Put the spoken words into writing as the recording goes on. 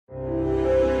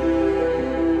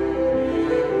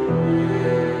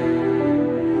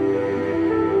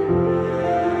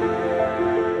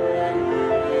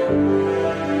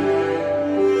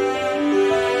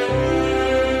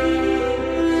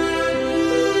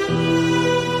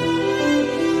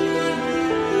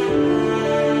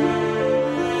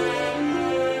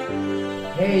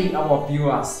our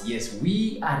viewers. Yes,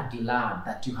 we are glad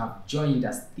that you have joined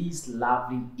us this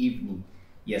lovely evening.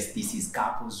 Yes, this is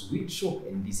Couples Week Show,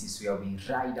 and this is where we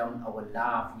write down our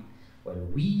love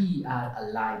when we are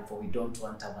alive, for we don't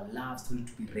want our love story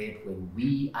to be read when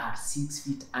we are 6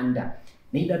 feet under.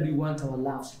 Neither do we want our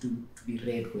love story to be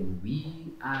read when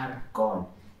we are gone.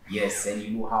 Yes, and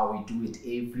you know how we do it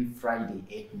every Friday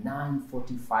at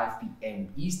 9:45 p.m.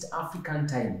 East African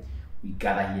time. We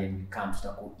gather here and we come to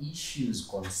tackle issues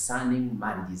concerning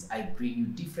marriages. I bring you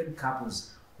different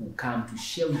couples who come to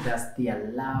share with us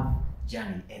their love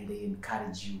journey, and they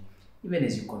encourage you even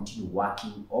as you continue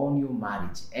working on your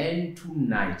marriage. And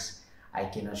tonight, I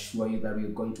can assure you that we are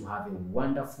going to have a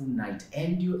wonderful night,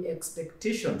 and your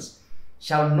expectations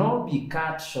shall not be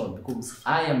cut short, because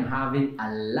I am having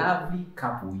a lovely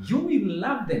couple. You will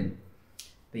love them.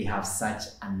 They have such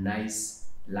a nice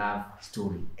love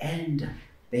story, and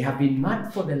they have been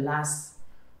married for the last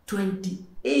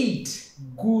 28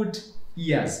 good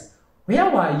years. Where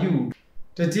were you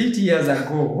 28 years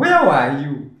ago? Where were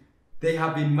you? They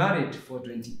have been married for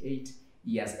 28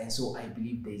 years, and so I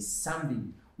believe there is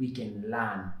something we can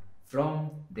learn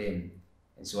from them.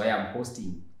 And so I am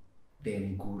hosting the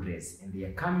Ngures, and they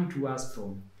are coming to us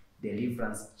from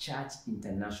Deliverance Church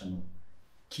International,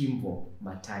 Kimbo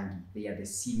Matangi. They are the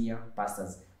senior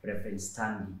pastors,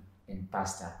 Rev.Stanley and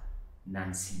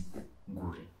pstr.Nancy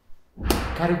Ngure.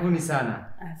 Karibuni sana.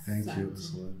 Thank you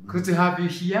so much. Good to have you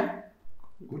here.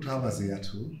 Good to have us here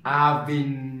too. I've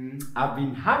been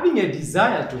having a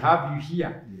desire to have you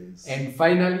here. Yes. And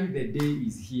finally the day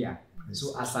is here. Praise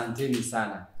So God. asanteni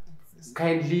sana.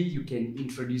 Kindly you can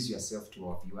introduce yourself to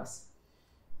our viewers.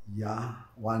 I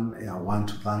want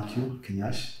to thank you,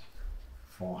 Kinyash,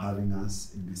 for having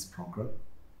us in this program.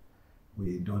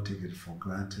 We don't take it for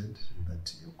granted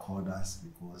that you called us,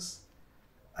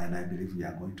 and I believe we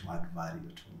are going to add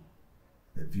value to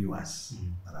the viewers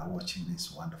that are watching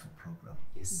this wonderful program.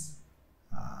 Yes.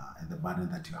 And the burden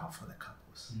that you have for the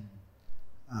couples.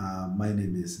 My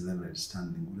name is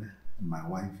Rev.Stanley Ngure, and my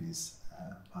wife is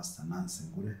Pastor Nancy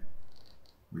Ngure.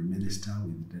 We minister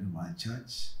with Deliverance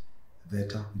Church,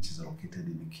 Theta, which is located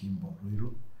in Kimbo,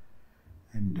 Ruiru.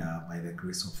 And by the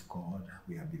grace of God,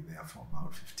 we have been there for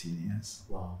about 15 years.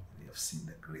 Wow. We have seen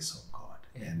the grace of God.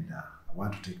 Yeah. And I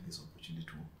want to take this opportunity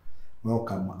to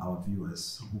welcome our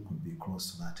viewers who could be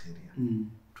close to that area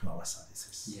to our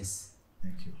services. Yes.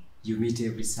 Thank you. You meet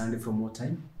every Sunday from what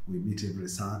time? We meet every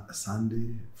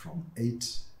Sunday from 8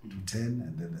 to 10,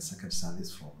 and then the second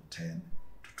service from 10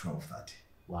 to 12:30.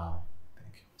 Wow.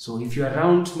 Thank you. So if you're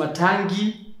around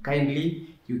Matangi, kindly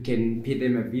you can pay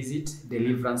them a visit.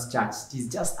 Deliverance Church. It is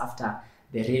just after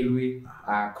the railway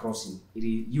crossing.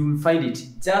 You will find it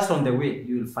just on the way.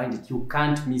 You will find it. You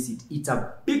can't miss it. It's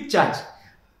a big church,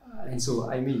 and so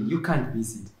I mean you can't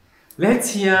miss it.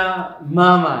 Let's hear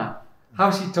Mama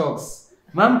how she talks.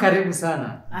 Mam, karibu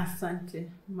sana. Asante.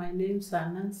 My name is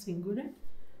Nancy Ngure,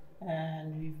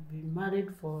 and we've been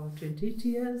married for 28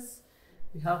 years.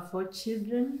 We have 4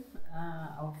 children.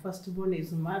 Our firstborn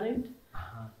is married.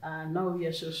 Now we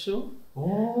are shosho.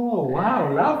 Oh,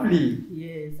 wow, lovely.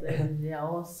 Yes, and they are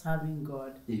all serving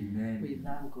God. Amen. We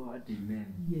thank God.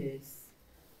 Amen. Yes.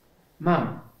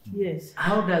 Mom, Yes.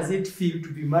 how does it feel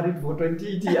to be married for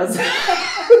 28 years?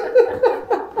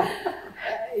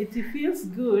 It feels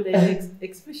good, and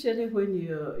especially when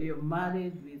you're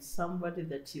married with somebody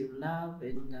that you love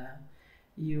and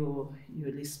you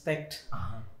respect.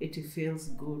 It feels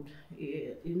good.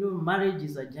 You know, marriage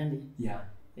is a journey. Yeah.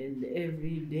 And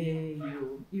every day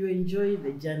you enjoy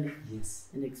the journey, Yes.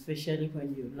 and especially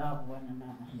when you love one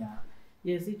another. Yeah.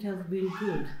 Yes, it has been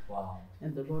good, Wow.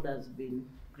 and the Lord has been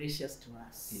gracious to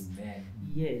us. Amen.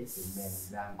 Yes. Amen.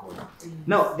 Thank God. Yes.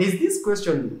 Now, there's this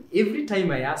question. Every time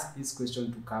I ask this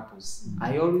question to couples,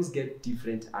 I always get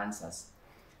different answers.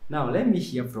 Now, let me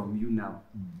hear from you now.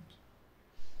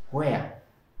 Where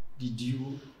did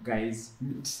you guys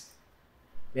meet?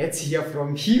 Let's hear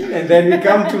from him, and then we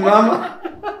come to Mama.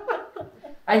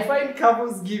 I find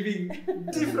couples giving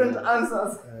different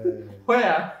answers.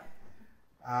 Where?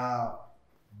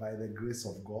 By the grace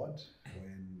of God,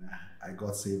 when I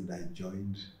got saved, I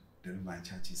joined Deliverance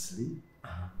Church Isli,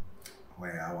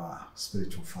 where our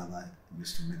spiritual father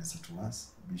used to minister to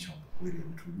us, Bishop Willie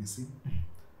Kinyash.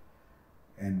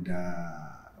 And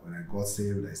when I got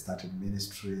saved, I started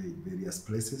ministry in various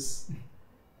places.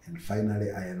 And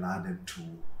finally, I landed to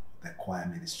the choir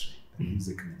ministry, the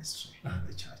music ministry of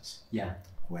the church. Yeah.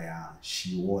 Where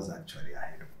she was actually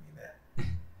ahead of me there.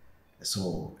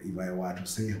 So if I were to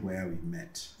say where we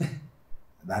met,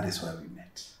 that is where we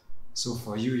met. So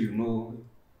for you, you know,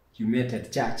 you met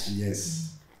at church.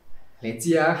 Yes.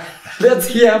 Let's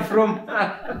hear from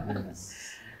her.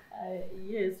 Yes.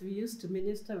 Yes, we used to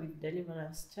minister with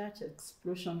Deliverance Church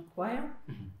Explosion Choir.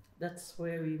 That's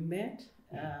where we met.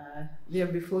 There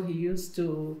before he used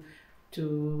to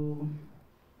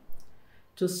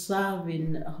serve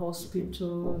in a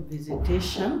hospital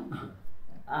visitation.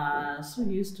 So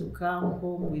he used to come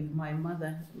home with my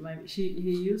mother. He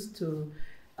used to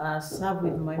serve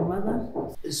with my mother.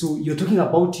 So you're talking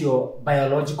about your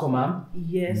biological mom?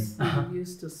 Yes, we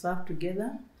used to serve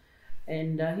together.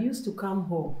 And he used to come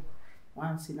home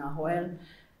once in a while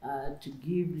to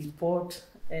give report.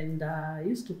 And I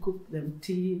used to cook them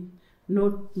tea,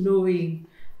 not knowing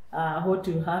what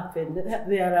will happen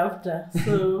thereafter.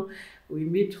 So we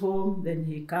meet home, then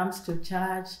he comes to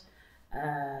church,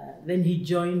 then he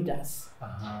joined us.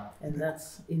 And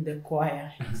that's in the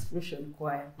choir, Explosion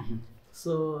Choir.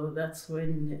 So that's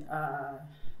when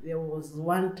there was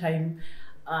one time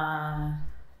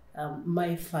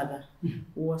my father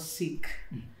was sick.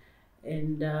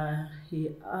 And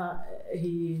he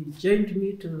joined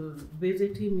me to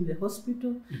visit him in the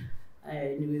hospital,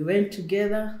 and we went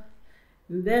together.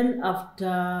 And then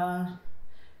after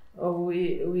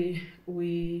we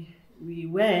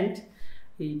went,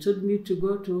 he told me to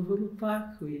go to Hulu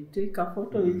Park. We take a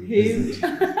photo with him.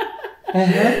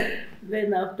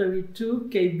 Then after we took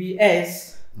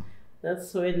KBS,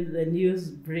 that's when the news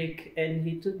break, and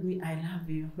he told me, "I love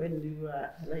you," when we were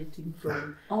writing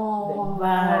from the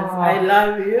bus. I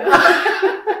love you.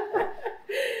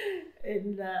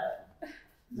 And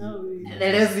now we... The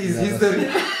rest is history.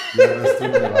 You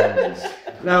understood the language.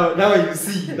 Now you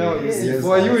see. Yes,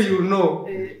 For you know,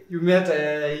 you met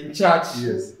in church.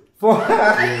 Yes. For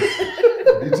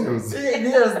Details.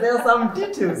 yes, there are some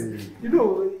details. You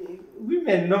know,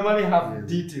 women normally have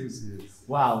details. Yes.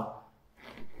 Wow.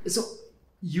 So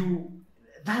you,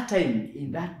 that time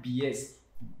in that BS,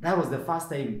 that was the first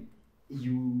time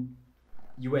you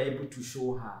were able to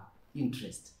show her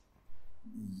interest.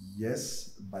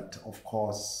 Yes, but of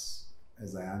course,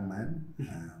 as a young man,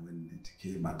 when it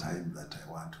came a time that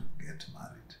I want to get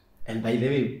married. And by the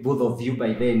way, both of you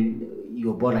by then, you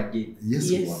were born again.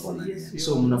 Yes, we were born again. Yes,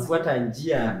 So mnafuata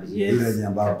njia. Ile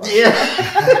nyambamba.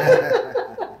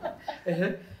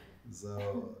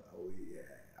 So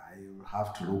I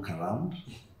have to look around,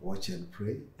 watch and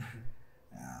pray.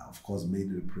 Of course,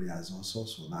 mainly prayers also,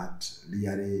 so that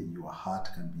really your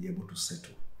heart can be able to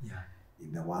settle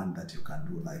in the one that you can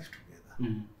do life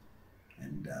together.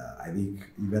 And I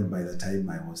think even by the time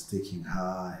I was taking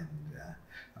her and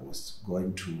I was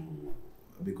going to,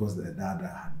 because the dad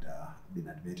had been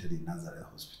admitted in Nazareth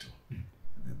Hospital,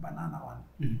 the banana one.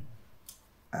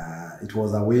 It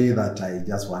was a way that I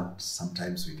just want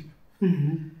sometimes with you.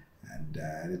 And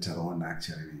later on,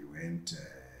 actually, we went,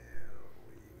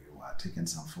 we were taking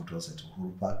some photos at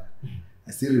Uhuru Park.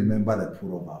 I still remember the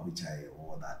pullover which I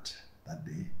wore that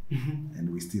day, and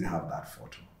we still have that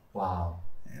photo. Wow.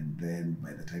 And then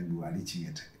by the time we were reaching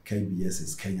it, KBS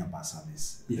is Kenya Bus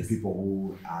Service. Yes. The people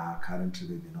who are currently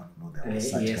do not know there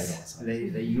was such kind of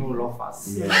service. They know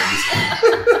loafers. Yeah,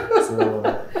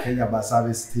 so Kenya Bus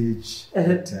Service stage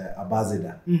at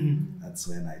Abazeda. That's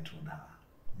when I told her,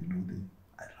 you know,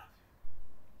 I love you.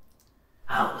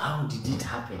 How did it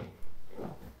happen?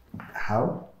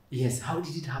 How? Yes, how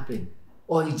did it happen?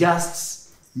 Or you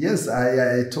just... Yes,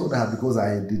 I told her because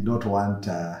I did not want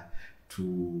to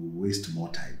waste more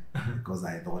time. Because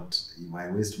I thought if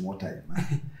I waste more time,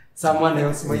 someone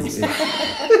else might say.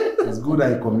 It's good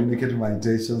I communicate my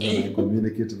intentions and I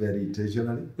communicate very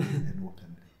intentionally and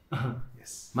openly.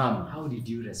 Yes. Mom, how did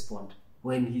you respond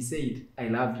when he said, I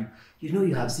love you? You know,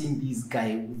 you have seen this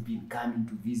guy who's been coming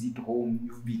to visit home,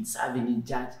 you've been serving in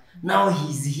church. Now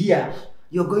he's here.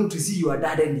 You're going to see your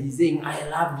dad and he's saying, I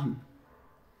love you.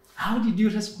 How did you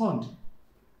respond?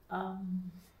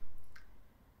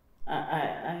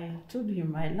 I told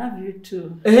him, I love you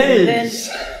too. Hey.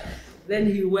 Then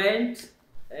he went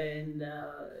and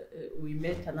we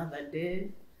met another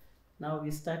day. Now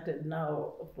we started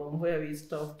from where we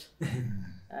stopped.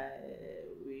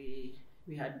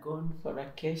 We had gone for a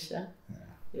Kesha.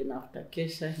 And after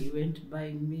Kesha, he went to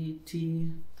buy me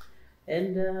tea.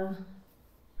 And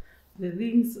the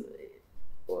things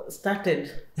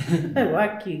started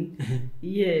working.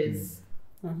 Yes.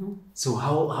 So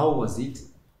how was it?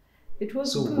 It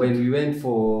was so good. When we went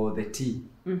for the tea,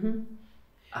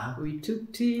 we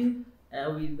took tea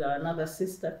with another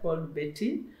sister called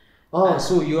Betty. Oh,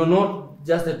 so you're not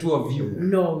just the two of you?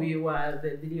 No, we were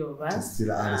the three of us. Still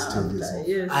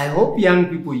Yes. I hope young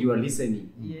people you are listening,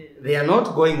 Yes. they are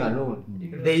not going alone.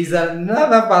 There is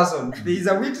another person. There is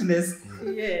a witness.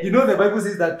 Yes. You know the Bible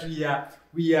says that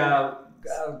we are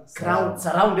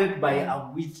surrounded by a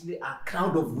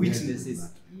crowd of witnesses.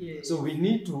 Yes. So we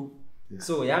need to,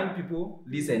 so young people,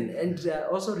 listen. And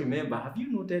also remember, have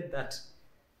you noted that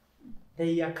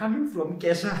they are coming from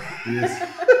Kesha? Yes.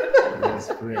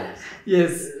 Yes, prayers.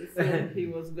 Yes. So he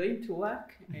was going to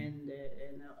work, and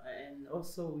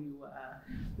also we were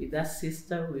with that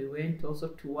sister. We went also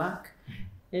to work,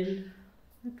 and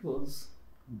that was.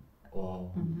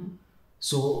 Oh.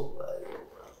 So,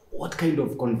 what kind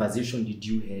of conversation did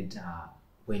you had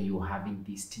when you were having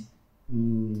this tea?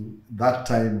 That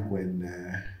time when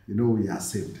we are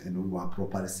saved and we were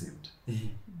properly saved.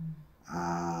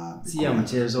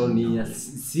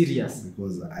 Serious.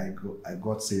 Because I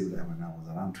got saved when I was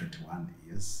around 21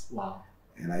 years. Wow.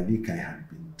 And I think I had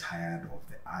been tired of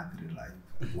the earthly life,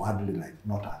 worldly life,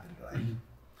 not earthly life.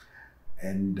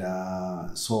 And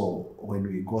so when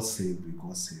we got saved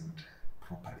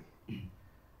properly.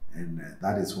 And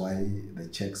that is why the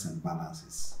checks and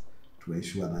balances to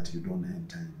ensure that you don't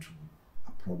enter into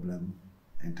a problem,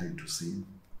 enter into sin.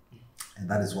 And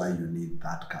that is why you need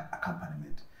that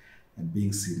accompaniment and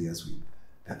being serious with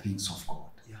the things of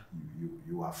God. Yeah.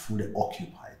 You are fully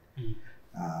occupied in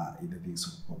the things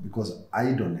of God, because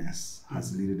idleness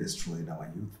has really destroyed our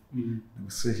youth,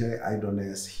 especially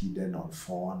idleness hidden on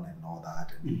phone and all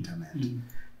that and internet.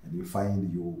 And you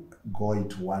find you go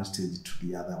into one stage to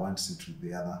the other, one stage to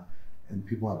the other, and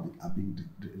people are being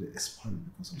spoiled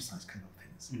because of such kind of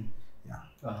things. Yeah.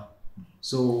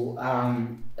 So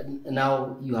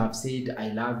now you have said I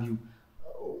love you.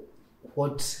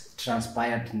 What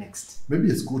transpired next? Maybe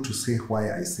it's good to say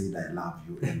why I said I love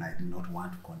you and I did not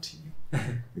want to continue.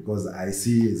 Because I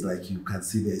see it's like you can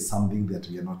see there is something that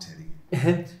we are not telling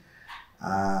you.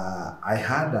 I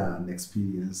had an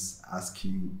experience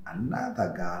asking another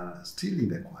girl still in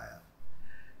the choir,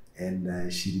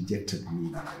 and she rejected me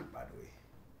in a very bad way.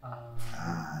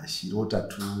 She wrote a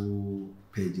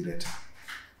two-page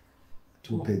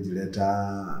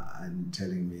letter and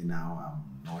telling me now I'm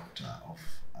not of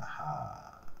her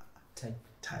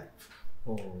type.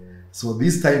 Oh. So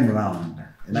this time around,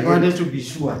 and I wanted to be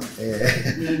sure.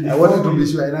 I wanted to be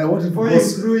sure, and I wanted to go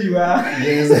slow. You are.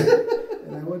 Yes.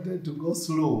 And I wanted to go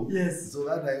slow. Yes. So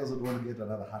that I also don't get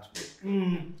another heartbreak.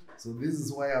 So this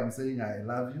is why I'm saying I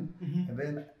love you. And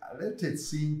then let it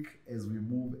sink as we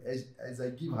move, as I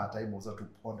give her time also to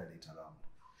ponder it around.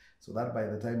 So that by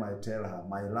the time I tell her,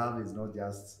 my love is not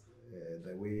just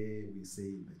the way we say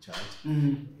in the church.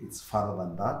 It's further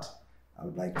than that. I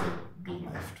would like to do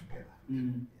life together.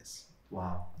 Yes.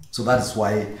 Wow. So that's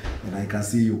why, and I can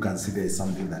see you can see there is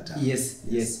something that.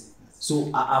 Yes. So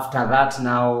after that,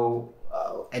 now,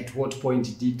 at what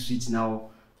point did it reach? Now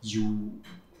you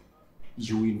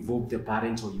involved the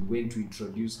parents, or you went to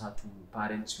introduce her to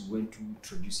parents? You went to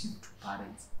introduce him to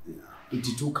parents. Yeah. It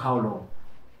took how long?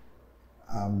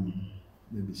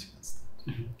 Maybe she can start.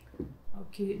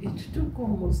 Okay, it took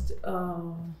almost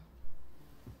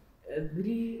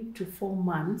 3 to 4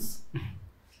 months,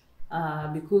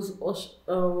 because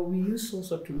we used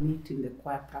also to meet in the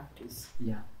choir practice.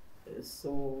 Yeah.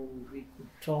 So we could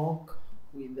talk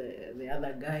with the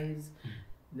other guys.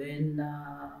 Then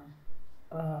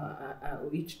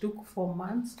it took 4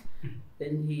 months.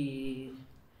 Then he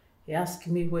asked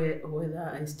me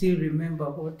whether I still remember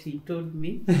what he told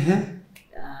me.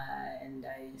 And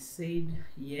I said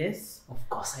yes. Of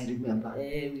course I remember.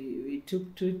 We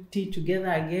took tea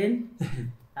together again.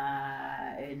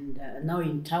 And now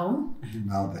in town.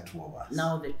 Now the two of us.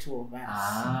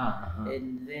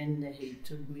 And then he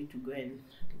told me to go and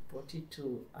report it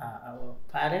to our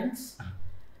parents.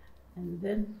 And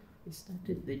then we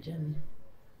started the journey.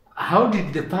 How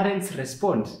did the parents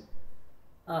respond?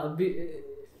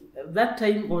 That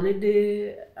time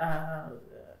already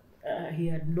he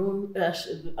had known,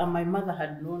 my mother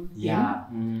had known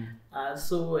him.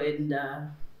 So, and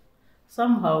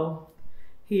somehow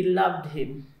he loved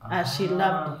him, she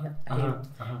loved him.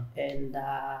 And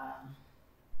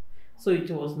so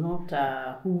it was not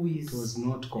who is. It was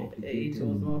not complicated. It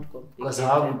was not complicated. Kwa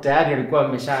sababu tayari alikuwa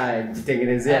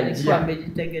ameshajitengenezea njia.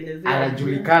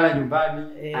 Anajulikana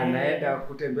nyumbani, anaenda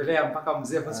kutembelea mpaka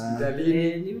mzee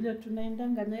hospitalini. Ni vile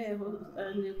tunaendanga naye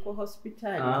kwa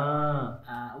hospitali.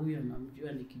 Huyo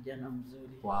namjua ni kijana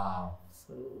mzuri. Wow.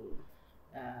 So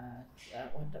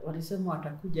walisema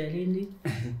watakuja lini.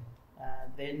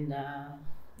 Then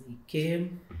he came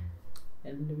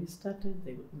and we started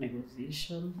the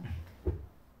negotiation.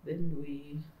 Then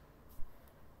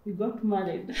we got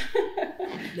married.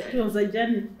 It was a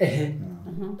journey.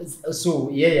 So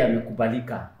yeye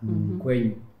amekubalika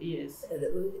kwenyu. Yes.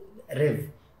 Rev,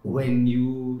 when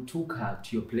you took her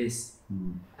to your place,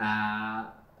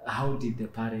 how did the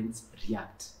parents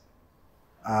react?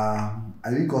 I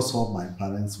think also my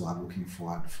parents were looking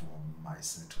forward for my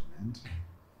settlement.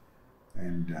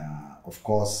 And of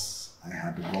course, I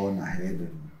had gone ahead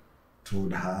and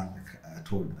told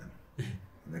them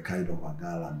the kind of a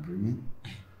girl I'm bringing.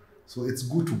 So it's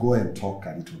good to go and talk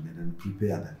a little bit and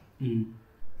prepare them.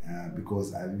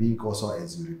 Because I think also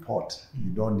as you report,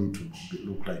 you don't need to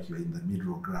look like you're in the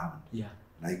middle ground. Yeah.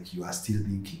 Like you are still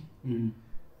thinking.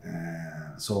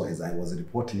 So as I was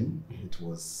reporting, it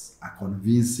was a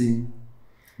convincing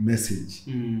message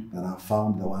that I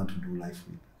found the one to do life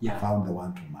with. Yeah. I found the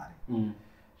one to marry.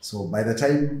 So by the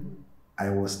time I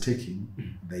was taking,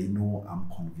 they know I'm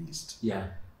convinced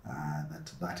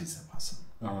that is a person.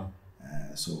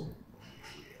 So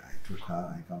I took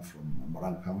her, I come from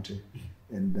Morang County,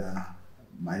 and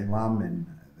my mom and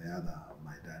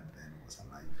my dad then was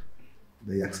alive.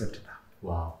 They accepted her.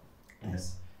 Wow.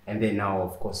 Yes. And then now,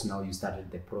 of course, now you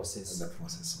started the process.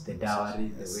 The dowry,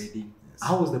 the wedding. Yes.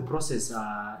 How was the process,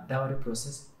 dowry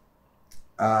process?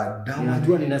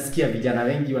 Unajua ninasikia vijana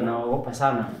wengi wanaogopa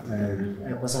sana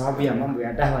kwa sababu ya mambo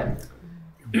ya dowry.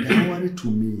 Dowry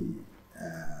to me,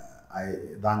 I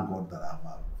thank God that I have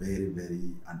a very,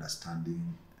 very understanding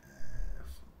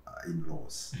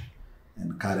in-laws.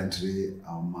 And currently,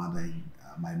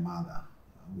 my mother,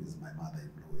 who is my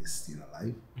mother-in-law, is still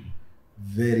alive.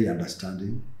 Very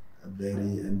understanding,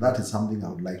 and that is something I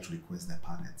would like to request the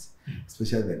parents,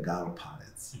 especially the girl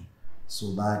parents,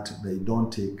 so that they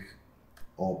don't take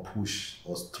or push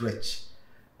or stretch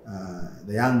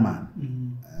the young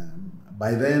man.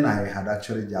 By then, I had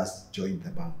actually just joined the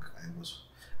bank.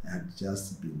 I had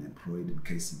just been employed in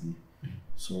KCB.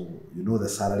 So, you know the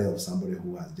salary of somebody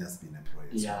who has just been employed.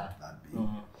 Yeah. That big.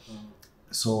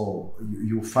 So,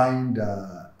 you find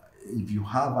if you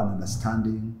have an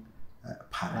understanding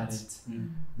parents.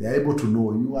 They are able to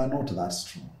know you are not that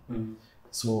strong.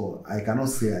 So, I cannot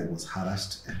say I was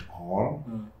harassed at all.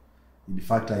 In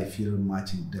fact, I feel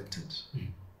much indebted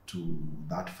to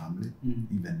that family,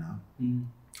 even now.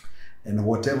 And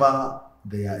whatever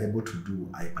they are able to do,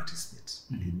 I participate.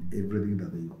 In everything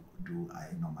that they do, I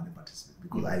normally participate.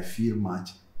 Because I feel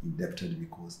much indebted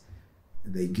because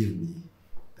they give me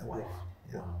the wife. Wow.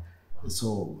 Yeah. Wow.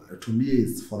 So, to me,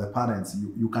 it's for the parents,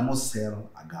 you cannot sell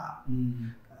a girl.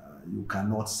 You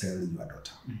cannot sell your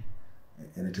daughter.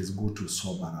 And it is good to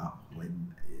sober up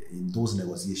when in those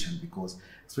negotiations, because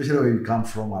especially when you come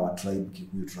from our tribe,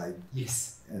 Kikuyu tribe,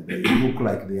 yes, they look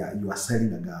like you are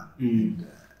selling a girl. And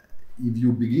if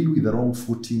you begin with the wrong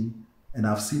footing, and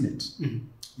I've seen it,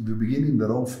 if you begin in the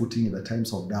wrong footing in the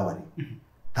times of dowry,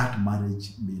 that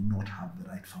marriage may not have the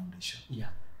right foundation. Yeah.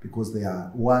 Because there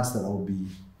are words that will be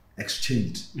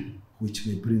exchanged, which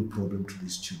may bring problem to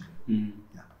these children.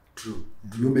 Yeah. True.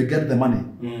 You may get the money,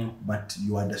 but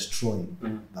you are destroying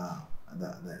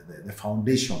the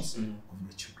foundations of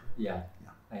your children. Yeah,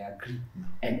 I agree.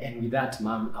 And with that,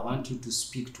 Mom, I want you to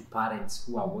speak to parents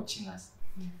who are watching us.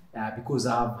 Because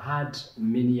I've had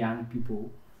many young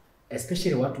people,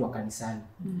 especially watu wa kanisani.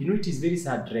 You know, it is very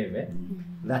sad, Rev,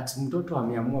 that mtoto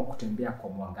ameamua kutembea kwa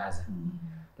mwangaza.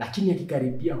 Lakini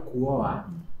akikaribia kuoa,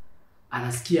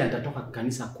 anasikia atatoka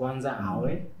kanisa kwanza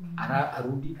awe,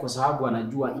 arudi kwa sababu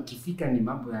anajua ikifika ni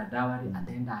mambo ya dawari,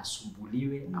 ataenda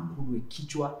asumbuliwe, akulwe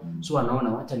kichwa. So anaona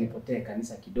wacha nipotee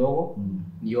kanisa kidogo,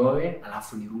 nioe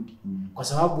alafu nirudi. Kwa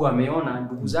sababu ameona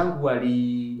ndugu zangu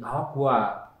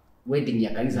hawakuwa wedding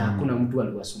ya kanisa, hakuna mtu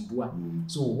aliwasumbua.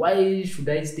 So why should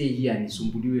I stay here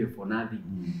nisumbuliwe for nothing?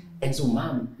 And so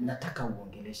mom, nataka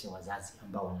uongeleshe wazazi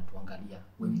ambao wanatuangalia.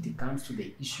 When it comes to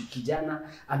the issue, kijana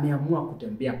ameamua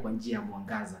kutembea kwa njia ya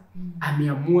mwangaza.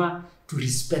 Ameamua to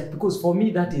respect, because for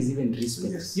me that is even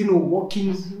respect. Yes. You know,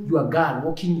 walking your girl,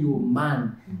 walking your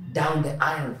man down the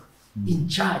aisle in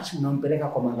church, unampeleka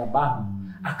kwa madhabahu,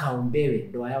 akaombewe,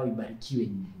 ndoa yao ibarikiwe.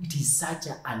 It is such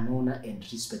an honor and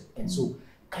respect. And so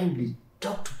kindly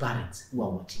talk to parents who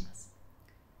are watching us.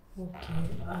 Okay.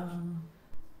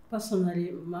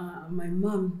 Personally, my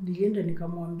mom, nilienda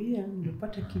nikamwambia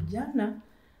nilipata kijana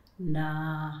na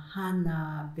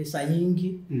hana pesa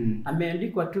nyingi.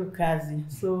 Ameandikwa tu kazi.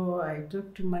 So I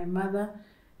talked to my mother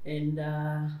and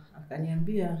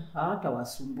akaniambia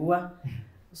hawatawasumbua.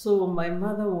 So my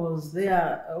mother was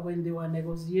there when they were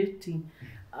negotiating.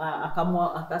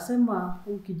 Akasema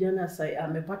huyu kijana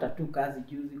amepata tu kazi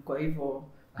juzi, kwa hivyo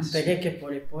mpeleke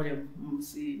pole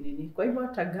nini. Kwa hivyo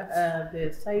hata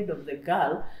the side of the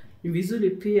girl ni vizuri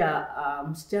pia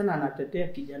msichana anatetea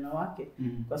kijana wake,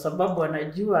 kwa sababu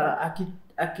anajua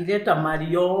akileta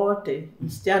mali yote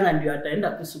msichana ndio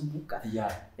ataenda kusumbuka.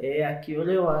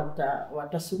 Akiolewa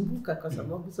watasumbuka kwa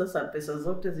sababu sasa pesa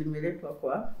zote zimeletwa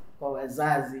kwa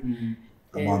wazazi.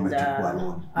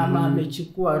 ama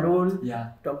amechukua loan,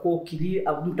 Yeah.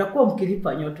 mtakuwa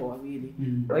mkilipa nyote wawili.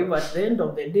 Kwa hivyo at the end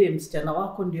of the day msichana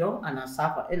wako ndio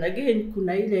anasafa. And again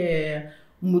kuna ile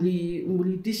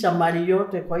mlitisha mali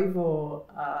yote, kwa hivyo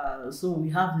so we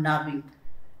have nothing.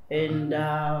 And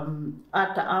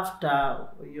after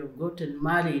you've gotten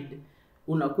married,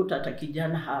 unakuta hata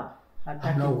kijana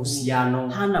hana uhusiano.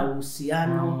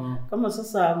 Kama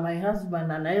sasa my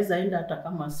husband anaweza enda hata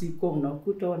kama siko,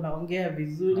 unakuta wanaongea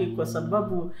vizuri kwa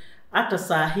sababu hata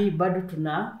saa hii bado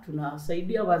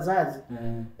tunasaidia wazazi.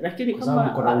 Lakini kama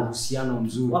wako na uhusiano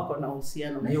mzuri, wako na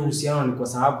uhusiano, na hiyo uhusiano ni kwa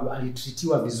sababu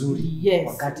alitreatiwa vizuri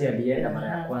wakati alienda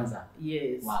mara ya kwanza.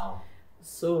 Yes. Wow.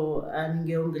 So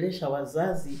ningeongelesha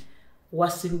wazazi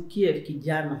wasirukie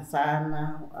kijana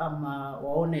sana, ama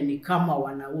waone ni kama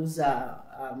wanauza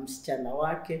msichana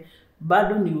wake.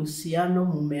 Bado ni uhusiano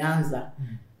mumeanza,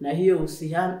 na hiyo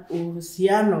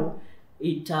uhusiano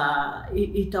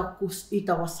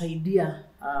itawasaidia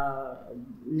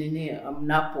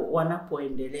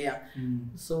wanapoendelea.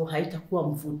 So haitakuwa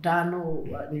mvutano,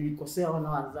 nilikosea wana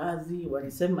wazazi,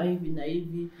 walisema hivi na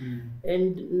hivi.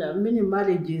 And many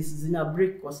marriages zina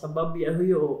break kwa sababu ya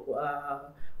hiyo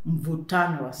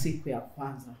mvutano wa siku ya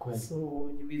kwanza. So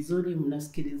ni vizuri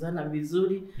mnasikilizana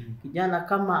vizuri. Kijana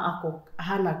kama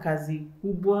hana kazi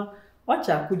kubwa,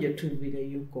 wacha akuje tu vile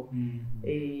yuko.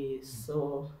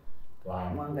 So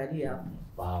mwangalia hapo.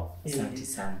 Wow. Asante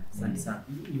sana. Asante sana.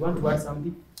 You want to add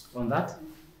something on that?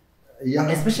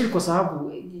 Yeah. Especially kwa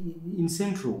sababu in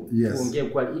Central kuongea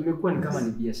kwa imekuwa ni kama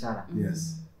ni biashara.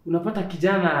 Yes. Unapata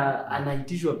kijana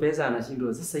anaitishwa pesa,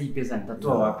 anashindwa sasa hii pesa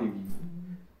nitatoa wapi mimi?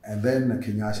 And then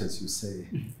Kinyash, as you say,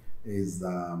 is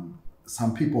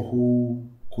some people who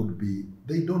could be,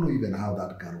 they don't know even how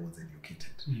that girl was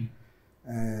educated.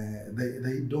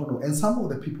 They don't know. And some of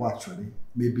the people actually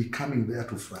may be coming there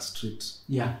to frustrate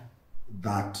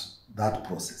that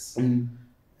process.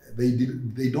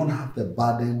 They don't have the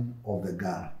burden of the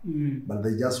girl, but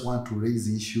they just want to raise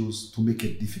issues to make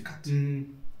it difficult.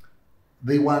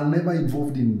 They were never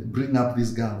involved in bringing up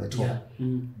this girl at all.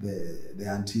 The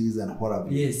aunties and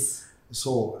whatever. Yes.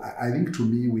 So I think to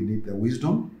me we need the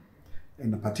wisdom,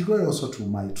 and particularly also to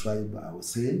my tribe, I would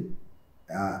say,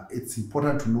 it's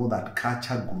important to know that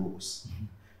culture grows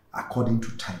according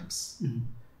to times,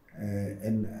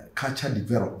 and culture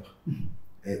develop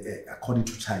according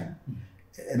to time.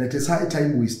 And it is high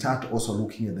time we start also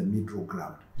looking at the middle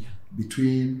ground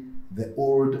between the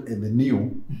old and the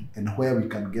new, and where we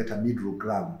can get a middle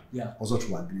ground also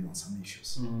to agree on some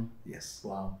issues. Yes.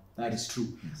 Wow, that is true.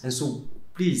 Yes. And so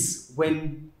please,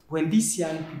 when these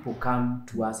young people come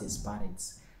to us as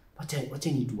parents, what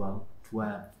you need to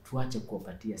tuache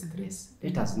kuwapatia stress.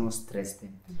 Let us not stress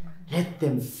them. Let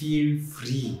them feel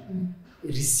free.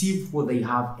 Receive what they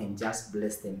have and just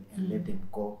bless them, and let them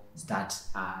go start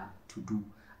to do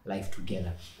life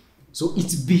together. So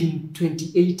it's been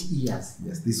 28 years.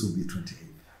 Yes, this will be 28.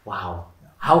 Wow. Yeah.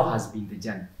 How has been the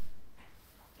journey?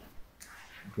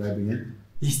 Do I begin?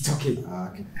 It's okay.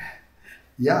 Okay.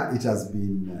 Yeah, it has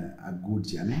been a good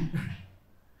journey.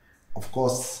 Of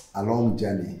course, a long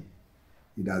journey.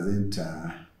 It doesn't,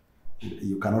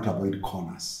 you cannot avoid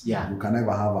corners. Yeah. You can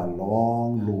never have a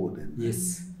long road. And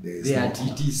yes.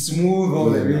 It is smooth all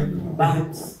the way.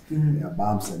 Bumps. There are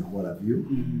bumps and what have you.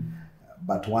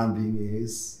 But one thing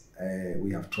is,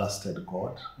 we have trusted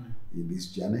God in this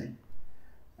journey.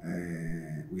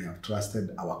 We have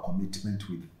trusted our commitment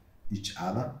with each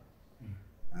other.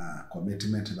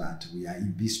 Commitment that we are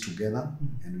in this together,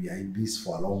 and we are in this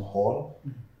for a long haul,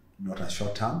 not a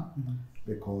short term.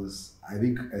 Because I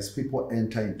think as people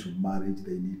enter into marriage,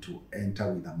 they need to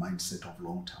enter with a mindset of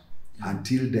long term.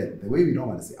 Until death. The way we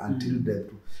normally say, until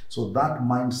death. So that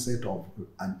mindset of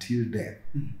until death,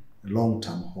 long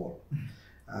term haul.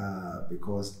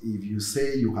 Because if you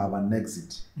say you have an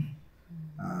exit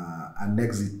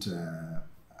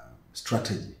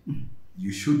strategy,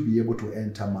 you should be able to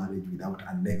enter marriage without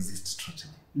an exit strategy.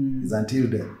 It's until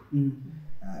then.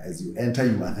 As you enter,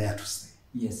 you are there to stay.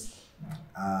 Yes.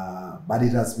 But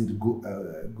it has been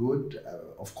good.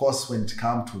 Of course, when it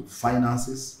comes to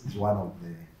finances, it's one of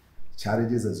the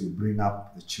challenges as you bring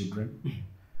up the children.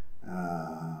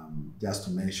 Just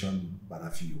to mention but a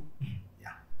few.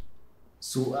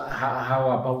 So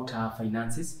how about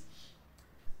finances?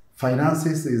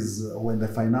 Finances is when the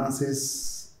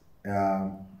finances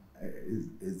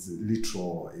is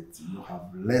literal. You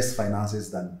have less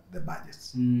finances than the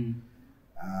budget.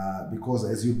 Because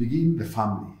as you begin the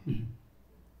family,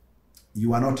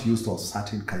 you are not used to a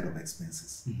certain kind of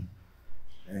expenses.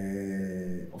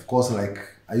 Of course, like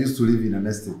I used to live in an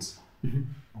estate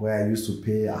where I used to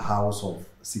pay a house of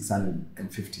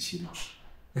 650 shillings.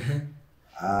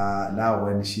 Now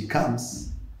when she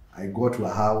comes, I go to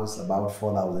a house about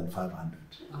 4,500.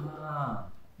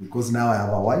 Because now I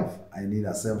have a wife, I need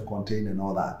a self-contained and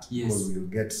all that. Yes. Because we'll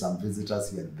get some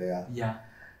visitors here and there. Yeah.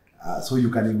 So you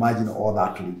can imagine all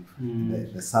that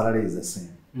live. The salary is the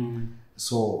same.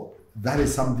 So that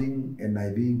is something, and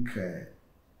I think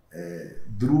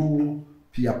through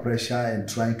peer pressure and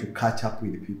trying to catch up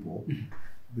with people,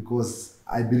 because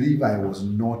I believe I was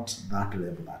not that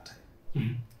level that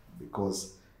time.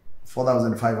 Because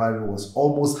 4,500 was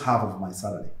almost half of my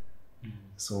salary.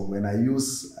 So when I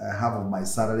use half of my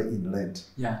salary in rent,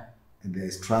 and there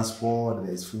is transport,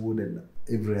 there is food, and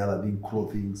every other thing,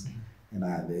 clothing, and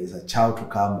there is a child to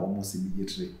come almost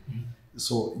immediately.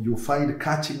 So you find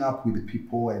catching up with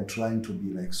people and trying to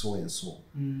be like so and so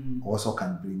also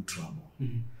can bring trouble.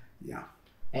 Yeah.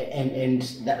 And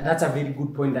that's a very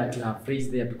good point that you have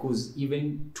raised there, because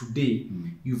even today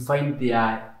you find there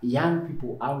are young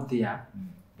people out there,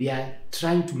 they are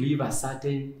trying to live a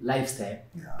certain lifestyle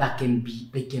that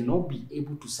they cannot be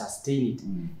able to sustain it.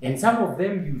 And some of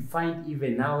them you find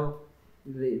even now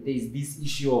there is this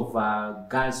issue of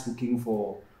girls looking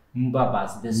for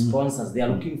mbabas, the sponsors. They are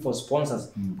looking for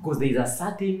sponsors because there is a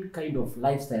certain kind of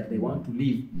lifestyle they want to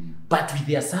live, but with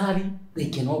their salary they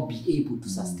cannot be able to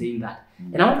sustain that.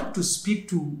 And I wanted to speak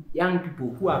to young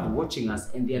people who are watching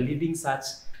us and they are living such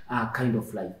kind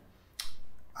of life.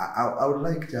 I would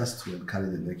like just to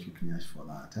encourage and thank you, Kinyash, for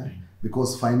that.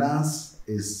 Because finance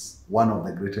is one of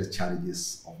the greatest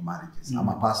challenges of marriages. I'm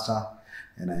a pastor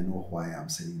and I know why I'm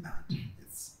saying that.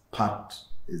 It's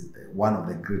one of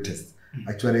the greatest.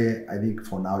 Actually, I think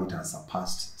for now it has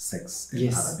surpassed sex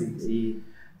and other things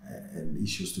and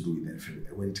issues to do with it.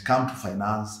 When it comes to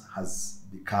finance, has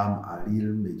become a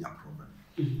real major problem.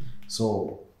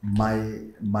 So my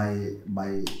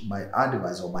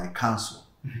advice or my counsel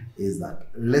is that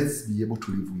let's be able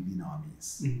to live within our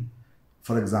means.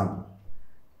 For example,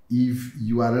 if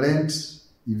you are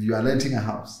renting a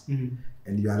house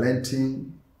and you are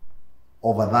renting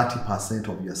over 30%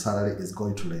 of your salary is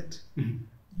going to rent,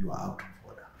 you are out of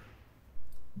order.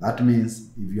 That means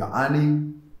if you are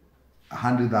earning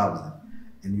 100,000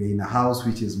 and you're in a house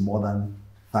which is more than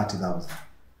 30,000,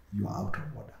 you are out of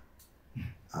order.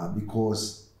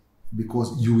 Because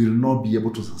you will not be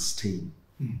able to sustain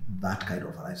that kind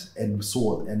of life, and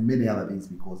many other things,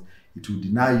 because it will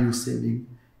deny you saving,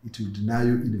 it will deny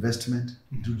you investment,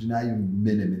 it will deny you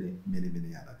many other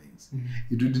things.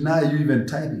 It will deny you even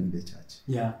tithing in the church.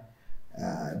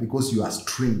 Because you are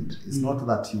strained. It's not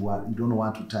that you don't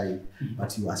want to tithe,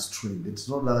 but you are strained. It's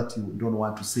not that you don't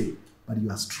want to save, but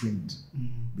you are strained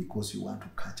because you want to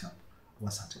catch up to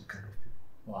a certain kind of people.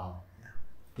 Wow.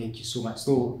 Thank you so much.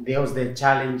 So there was the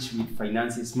challenge with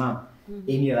finances, ma'am.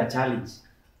 Any other challenge?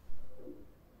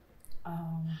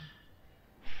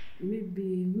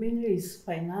 Maybe mainly is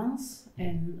finance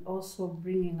and also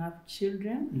bringing up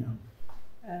children.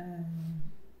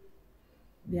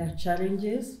 There are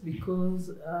challenges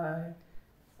because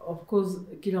of course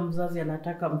kila mzazi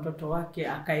anataka mtoto wake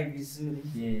akae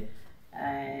vizuri.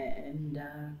 And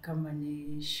kama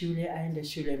ni shule aende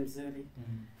shule mzuri.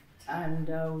 And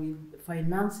with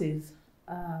finances,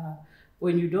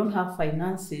 when you don't have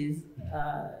finances,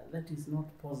 that is not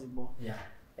possible.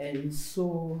 And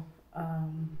so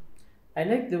I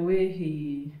like the way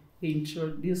he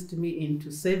introduced me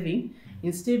into saving.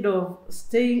 Instead of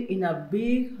staying in a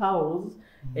big house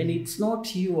and it's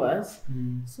not yours,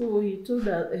 so he told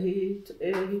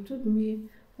me,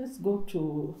 let's go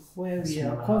to where we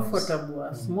are comfortable,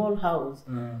 a small house.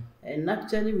 And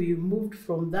actually we moved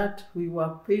from that. We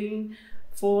were paying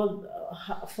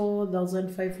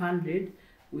 4,500.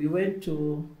 We went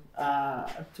to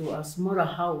a smaller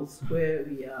house where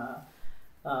we are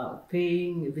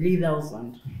paying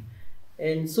 3,000.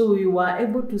 And so we were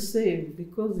able to save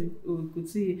because we could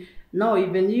see now,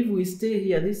 even if we stay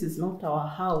here, this is not our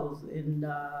house, and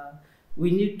we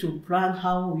need to plan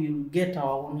how we will get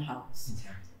our own house.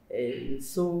 And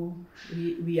so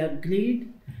we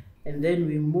agreed, and then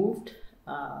we moved.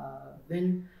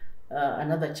 Then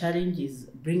another challenge is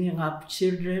bringing up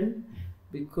children,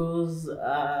 because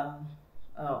of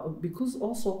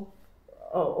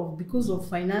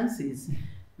finances,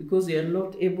 because you are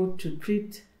not able to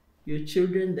treat your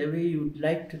children the way you would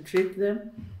like to treat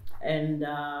them. And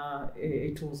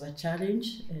it was a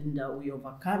challenge, and we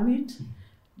overcome it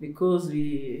because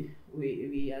we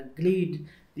agreed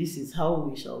this is how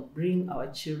we shall bring our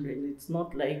children. It's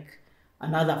not like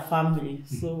another family.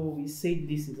 So we said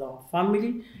this is our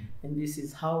family and this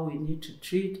is how we need to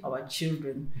treat our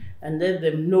children, and let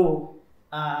them know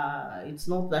it's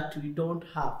not that we don't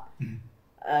have.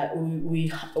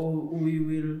 We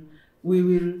will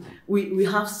we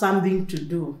have something to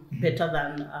do better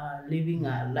than living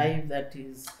a life that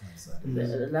is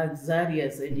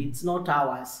luxurious and it's not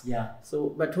ours. Yeah. So,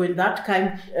 but when that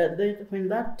time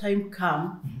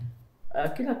come,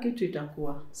 kila kitu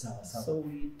itakuwa. Sawa, sawa. So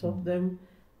we taught them,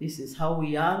 this is how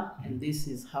we are and this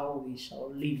is how we shall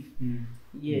live.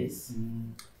 Yes.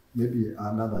 Maybe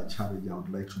another challenge I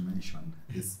would like to mention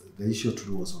is the issue to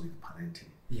do also with parenting.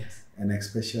 Yes. And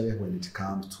especially when it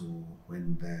comes to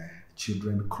when the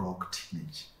children clock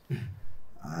teenage.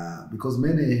 Because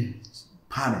many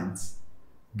parents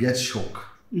get shocked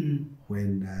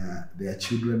when their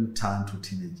children turn to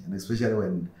teenage, and especially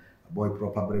when a boy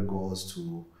probably goes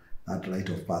to that rite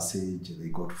of passage, they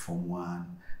go to Form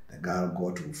 1, the girl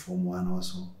go to Form 1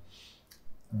 also.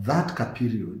 That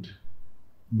period,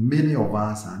 many of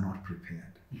us are not prepared.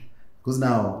 Because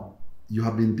now you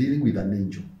have been dealing with an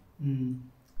angel.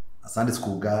 A Sunday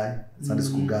school guy, Sunday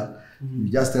school girl. You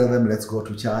just tell them, let's go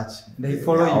to church. They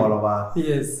follow you. All of us.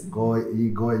 Yes. Go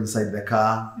inside the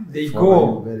car. They follow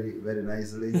go. you very, very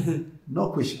nicely. No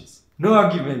questions. No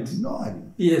argument. No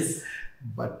argument. Yes.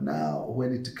 But now,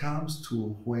 when it comes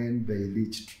to when they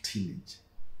reach to teenage,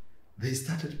 they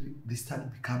started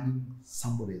becoming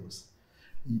somebody else.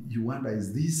 You wonder,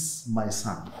 is this my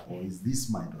son or is this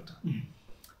my daughter?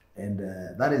 And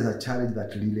that is a challenge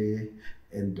that really,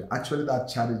 and actually that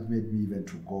challenge made me even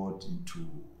to go into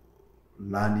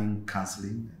learning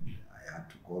counseling. And I had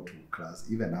to go to class,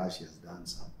 even now she has done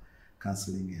some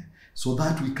counseling here, so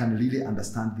that we can really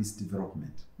understand this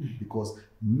development. Because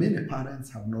many parents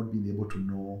have not been able to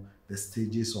know the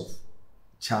stages of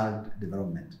child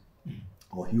development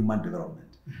or human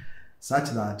development,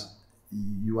 such that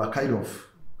you are kind of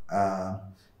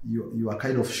you are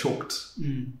kind of shocked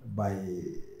by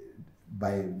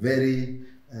very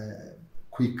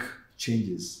quick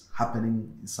changes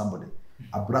happening in somebody,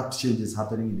 abrupt changes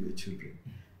happening in your children,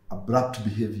 abrupt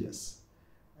behaviors,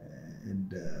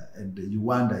 and you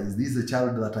wonder, is this the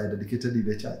child that I dedicated in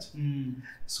the church?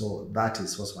 So that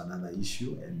is also another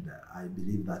issue, and I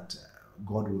believe that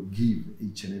God will give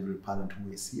each and every parent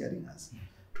who is hearing us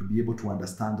to be able to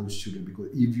understand those children, because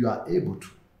if you are able to,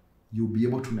 you'll be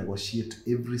able to negotiate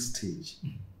every stage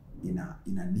in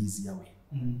an easier way.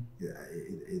 It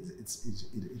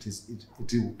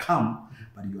will come,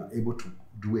 but you are able to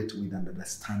do it with an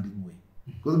understanding way.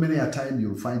 Because many a time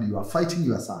you'll find you are fighting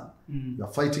your son, you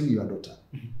are fighting your daughter,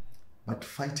 but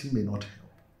fighting may not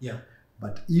help. Yeah.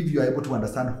 But if you are able to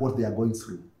understand what they are going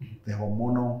through, the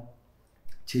hormonal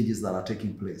changes that are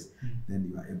taking place,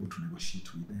 then you are able to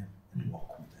negotiate with them and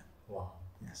work with them. Wow.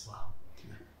 Yes. Wow.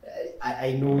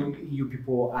 I know you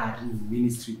people are in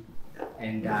ministry,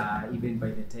 and even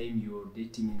by the time you're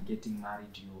dating and getting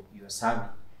married, you're serving.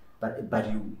 But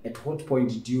you, at what point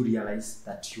did you realize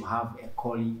that you have a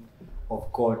calling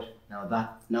of God now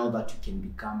that you can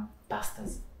become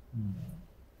pastors?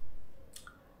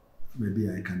 Maybe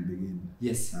I can begin.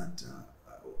 Yes. That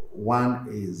one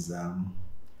is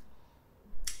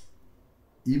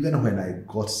even when I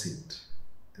got saved,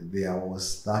 there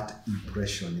was that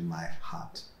impression in my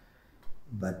heart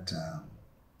that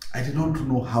I did not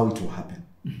know how it will happen,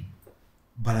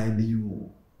 but I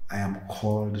knew I am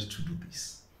called to do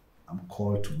this. I'm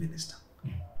called to minister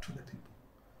to the people.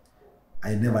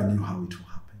 I never knew how it will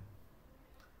happen.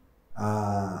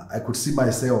 I could see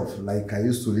myself, like I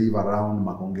used to live around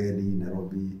Makongeni,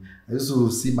 Nairobi. I used to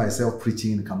see myself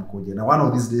preaching in Kamukoji. Now one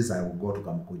of these days I will go to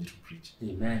Kamukoji to preach.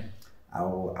 Amen.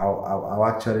 I'll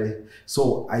actually,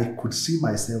 so I could see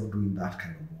myself doing that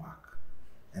kind of work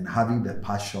and having the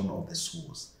passion of the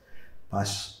souls,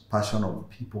 passion of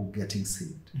people getting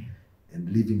saved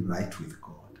and living right with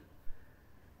God.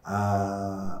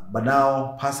 But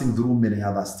now passing through many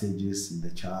other stages in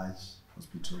the church,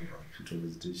 hospital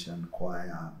visitation,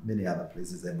 choir, many other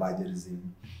places,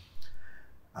 evangelism.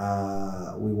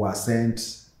 We were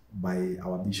sent by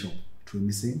our bishop to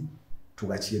Missing, to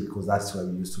Gachie, because that's where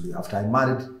we used to live. After I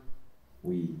married,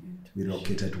 we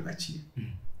relocated to Gachie.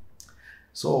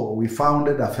 So we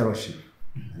founded a fellowship,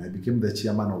 and I became the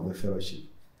chairman of the fellowship.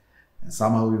 And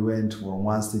somehow we went from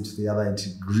one stage to the other, and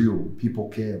it grew. People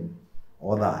came,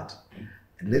 all that.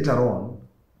 And later on,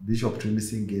 Bishop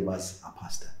Trimising gave us a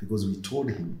pastor, because we told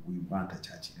him we want a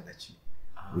church in Gachie.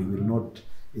 We will not.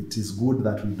 It is good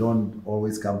that we don't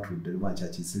always come to Deliverance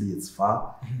Church. It's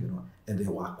far, you know, and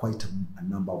there were quite a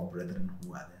number of brethren who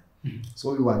were there.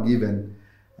 So we were given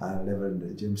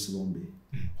Reverend James Lombe,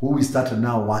 who we started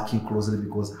now working closely,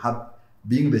 because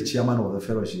being the chairman of the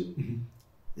fellowship,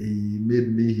 he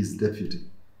made me his deputy.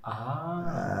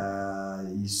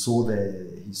 He saw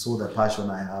the passion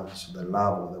I have, the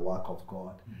love of the work of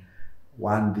God.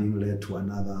 One thing led to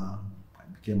another. I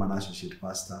became an associate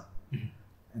pastor,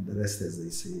 and the rest, as they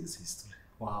say, is history.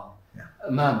 Wow. Yeah.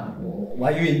 Ma'am,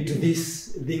 were you into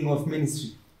this thing of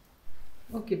ministry?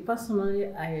 Okay, personally,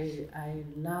 I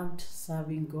loved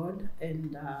serving God,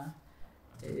 and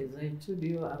as I told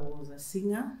you, I was a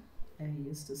singer. I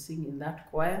used to sing in that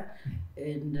choir,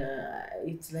 and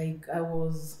it's like I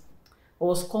was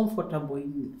comfortable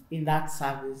in that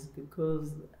service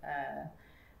because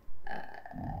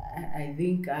I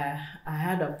think I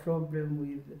had a problem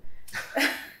with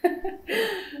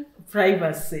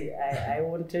privacy. I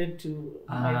wanted to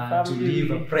my family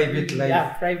to live a private life.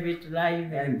 Yeah, private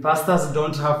life. And pastors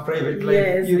don't have private life.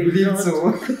 Yes, You they believe don't.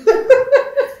 so?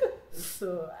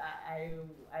 So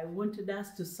I wanted us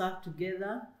to serve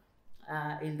together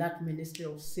in that ministry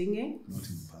of singing, Not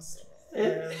in pastor.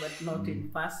 but not in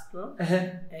pastoral.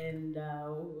 And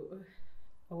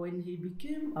when he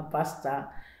became a pastor,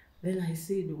 then I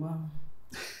said, wow.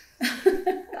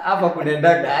 Hapa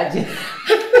kunaendaga aje?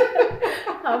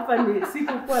 Hapa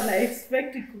sikukuwa na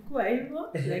expect kukua hivyo,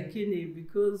 lakini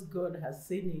because God has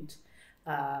seen it,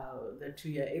 that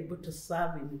we are able to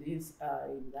serve in this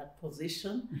in that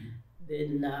position,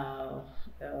 then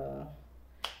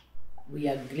we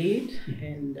agreed,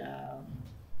 and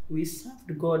we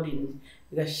served God in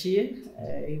Gashie.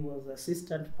 He was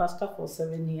assistant pastor for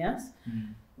 7 years.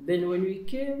 Then when we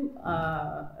came,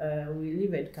 we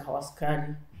live at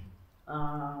Kawaskari.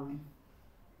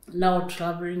 Now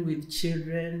traveling with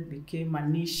children became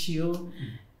an issue,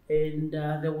 and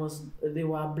there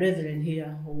were brethren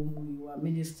here whom we were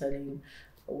ministering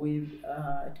with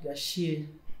at Gashie.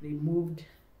 They moved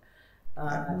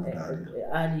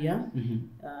earlier.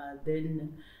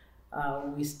 Then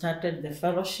we started the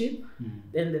fellowship.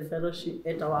 Then the fellowship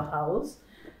at our house.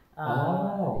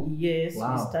 Yes,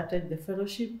 wow. We started the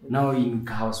fellowship. Now in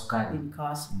Kawaskari. In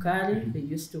Kawaskari, they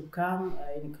used to come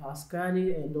in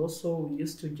Kawaskari, and also we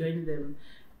used to join them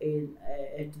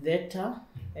at Theta,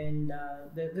 and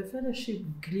the fellowship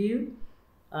grew.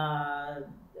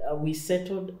 We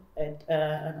settled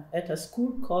at a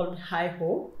school called High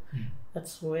Hope.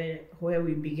 That's where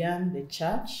we began the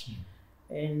church,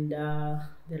 and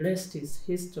the rest is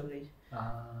history.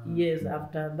 Yes,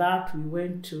 after that we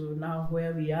went to now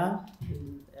where we are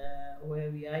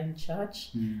in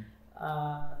church.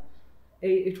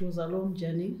 It was a long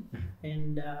journey,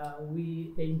 and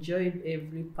we enjoyed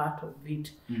every part of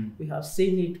it. We have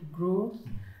seen it grow,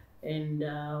 and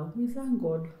we thank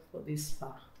God for this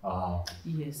far.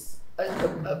 Yes.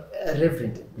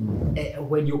 Reverend,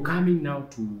 when you're coming now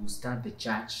to start the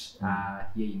church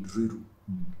here in Ruiru,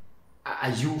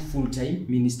 are you full-time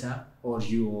minister or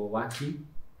you're working?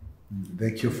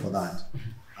 Thank you for that.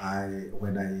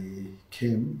 When I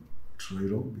came to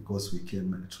Ruiru, because we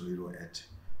came to Ruiru at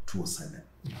 207.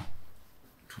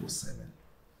 207.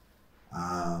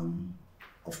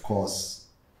 Of course,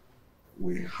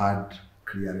 we heard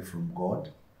clearly from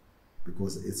God,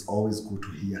 because it's always good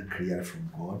to hear clearly from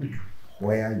God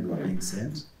where you are being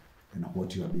sent and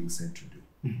what you are being sent to do.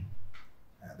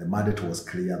 The mandate was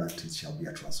clear that it shall be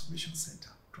a transformation center,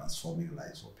 transforming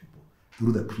lives of people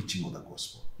through the preaching of the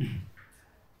gospel.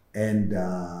 And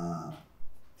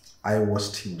I was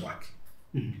still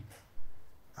working.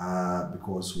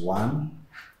 Because one,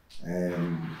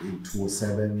 in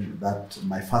 2007, that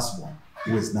my firstborn,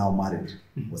 who is now married,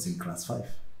 was in class 5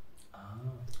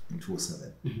 in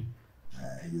 2007.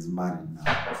 He is married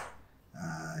now.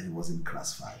 He was in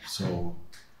class 5. So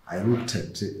I looked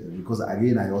at it, because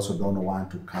again, I also don't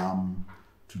want to come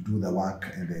to do the work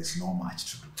and there's no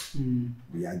much to do.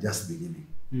 We are just beginning.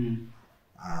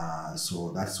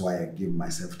 So that's why I give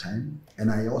myself time. And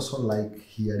I also like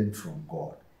hearing from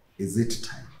God. Is it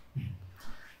time?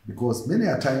 Because many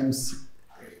a times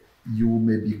you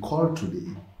may be called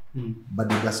today,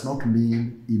 but it does not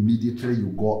mean immediately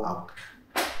you go out.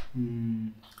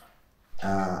 And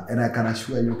I can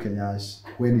assure you, Kinyash,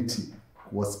 when it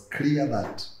was clear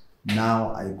that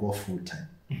now I go full time,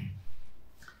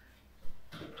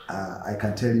 I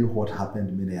can tell you what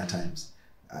happened many a times.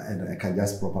 And I can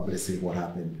just probably say what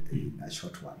happened in a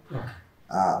short one.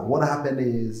 What happened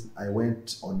is I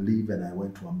went on leave and I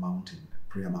went to a mountain,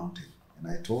 prayer mountain.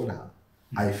 And I told her,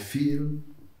 I feel,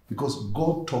 because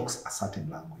God talks a certain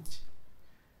language.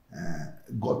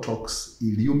 God talks,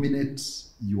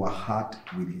 illuminates your heart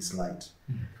with his light.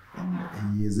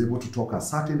 And he is able to talk a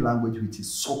certain language which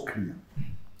is so clear.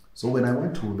 So when I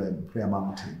went to the prayer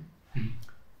mountain,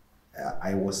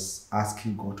 I was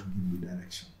asking God to give me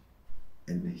direction.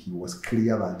 And he was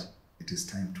clear that it is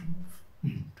time to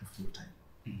move to full time.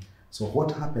 So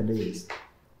what happened is,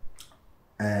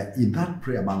 in that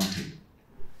prayer mountain,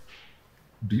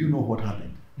 do you know what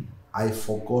happened? I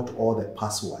forgot all the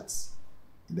passwords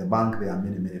In the bank, there are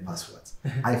many passwords.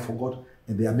 I forgot,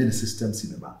 and there are many systems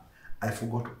in the bank. I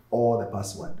forgot all the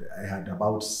passwords. I had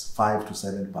about 5 to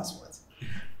 7 passwords.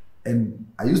 And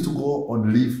I used to go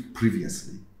on leave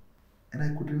previously, and I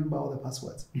could remember all the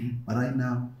passwords. But right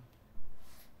now,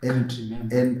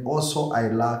 and also I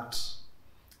lacked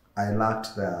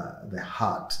the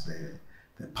heart,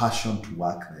 the passion to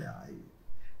work there.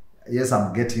 Yes,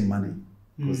 I'm getting money,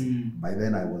 because by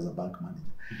then I was a bank manager.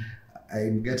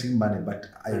 I'm getting money, but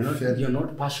you're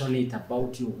not passionate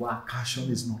about your work. Passion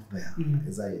is not there.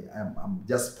 As I'm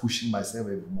just pushing myself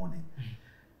every morning.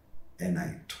 And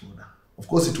I told her, of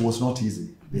course it was not easy.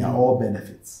 They are all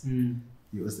benefits.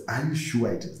 Are you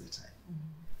sure it is the time?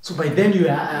 So by then you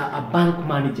are a bank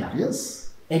manager?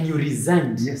 Yes. And you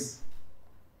resigned? Yes.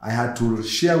 I had to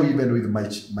share even with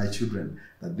my children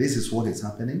that this is what is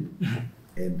happening,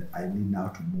 and I need now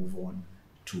to move on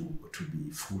to be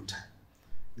full-time.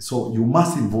 So you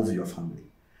must involve your family.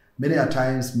 Many a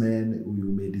times, men, you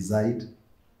may decide,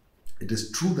 it is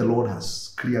true the Lord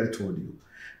has clearly told you,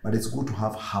 but it's good to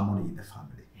have harmony in the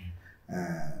family.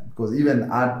 Because even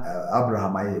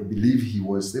Abraham, I believe he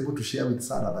was able to share with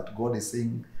Sarah that God is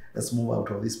saying, let's move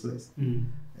out of this place.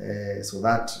 So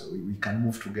that we can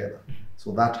move together.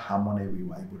 So that harmony we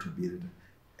were able to build,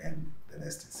 and the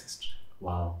rest is history.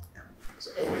 Wow. Yeah.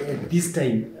 So at this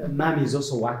time, Mom is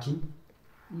also working?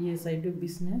 Yes, I do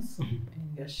business in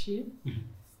Gashia.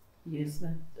 Yes,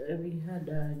 we had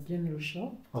a general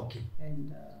shop. Okay.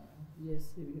 And yes,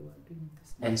 we were doing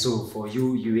business. And so for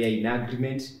you, you were in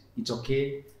agreement, it's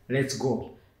okay, let's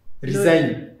go.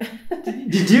 Resign.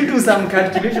 Did you do some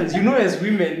calculations? You know, as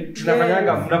women,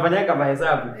 tunafanyanga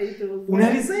mahesabu. Una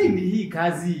resign hii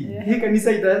kazi. Hii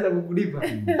kanisa itaanza kukulipa.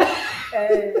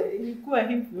 Ilikuwa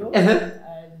hivyo.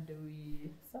 And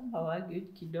we somehow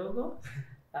argued kidogo.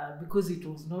 Because it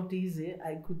was not easy.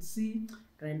 I could see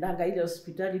tunaendanga ile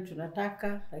hospitali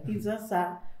tunataka, lakini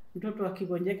sasa mtoto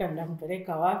akigonjeka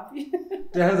ndampeleka wapi?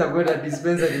 Tuanza kwenda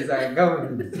dispensary za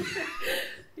government.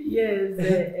 Yes,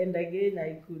 and again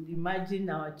I could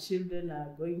imagine our children are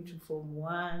going to Form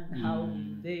 1, how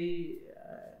they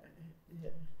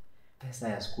pesa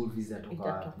ya school fees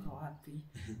itatoka wapi?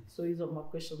 So hizo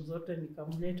questions zote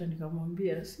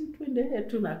nikamwambia si tuendelee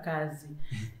tu na kazi.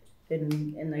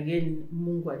 And again,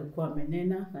 Mungu alikuwa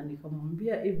amenena na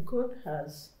nikamwambia, if God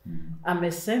has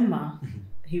amesema,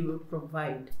 he will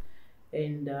provide.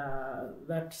 And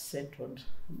that settled.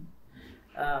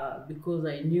 Because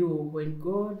I knew when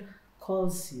God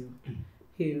calls you,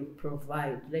 he will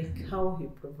provide. Like how he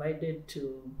provided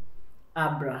to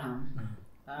Abraham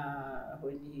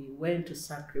when he went to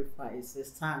sacrifice the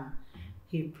son,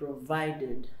 he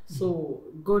provided. So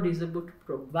God is able to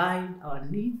provide our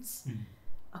needs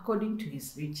according to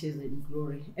his riches and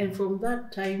glory. And from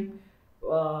that time,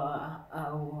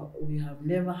 we have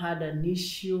never had an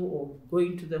issue of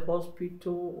going to the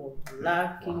hospital, of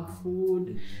lacking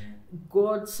food.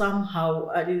 God somehow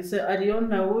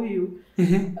aliona huyu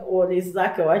woni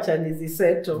zake wacha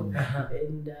niziseto.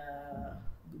 And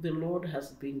the Lord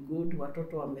has been good.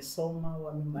 Watoto wamesoma,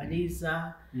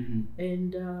 wamemaliza.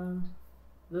 And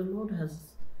the Lord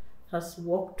has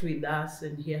walked with us,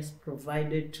 and he has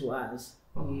provided to us.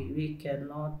 We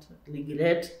cannot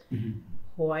regret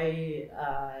why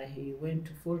he went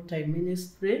to full-time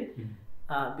ministry,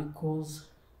 because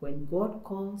when God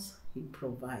calls, he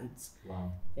provides.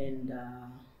 Wow. And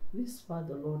this far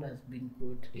the Lord has been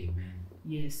good. Amen.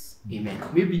 Yes. Amen.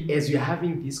 Maybe as we are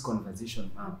having this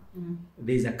conversation, Mom,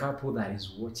 there's a couple that is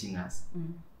watching us,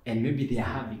 and maybe they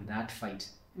are having that fight.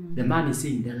 The man is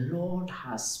saying, the Lord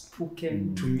has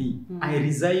spoken to me. I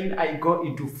resigned, I go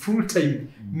into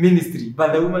full-time ministry.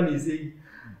 But the woman is saying,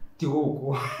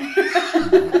 Tiwoko.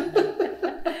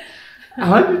 I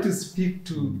want you to speak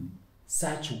to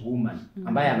such a woman.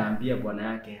 Ambaye anaambia bwana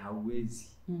yake hauwezi.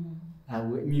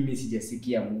 Mimi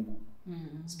sijasikia Mungu.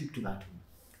 Speak to that woman.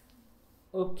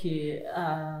 Okay,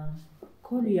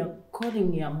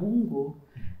 calling ya Mungu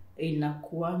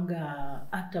inakuanga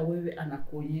hata wewe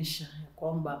anakuonyesha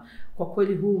kwamba kwa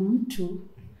kweli huu mtu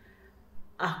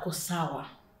ako sawa,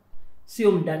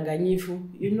 sio mdanganyifu.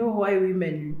 You know why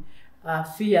women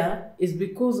fear is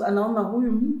because anaona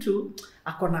huyu mtu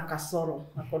akona kasoro,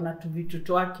 akona tuvitu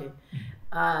twake,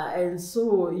 and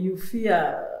so you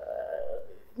fear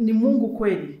ni Mungu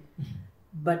kweli.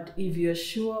 But if you're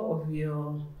sure of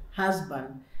your husband,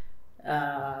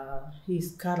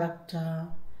 his character,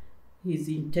 his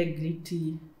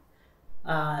integrity,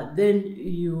 then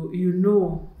you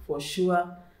know for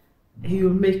sure he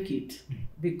will make it,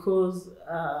 because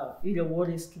ile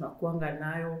worries tunakuanga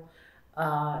nayo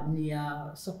ni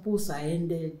suppose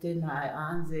aende tena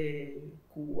aanze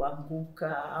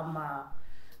kuanguka ama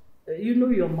you know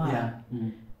your man.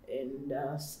 Yeah. And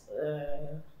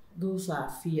those are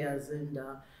fears. And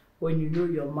when you know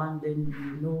your man, then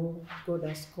you know God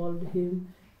has called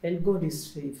him, and God is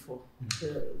faithful.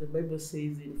 The Bible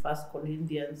says in 1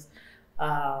 Corinthians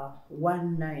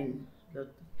 1:9 that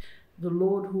the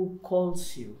Lord who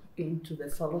calls you into the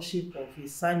fellowship of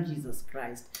his Son Jesus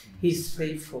Christ, he's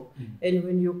faithful. And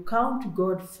when you count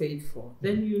God faithful,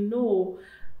 then you know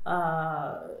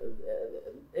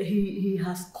he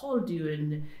has called you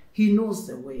and he knows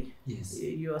the way. Yes.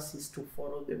 Yours is to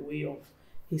follow the way of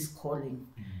his calling.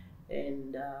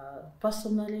 And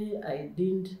personally, I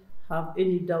didn't have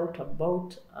any doubt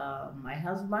about my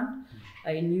husband.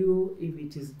 I knew if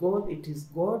it is God, it is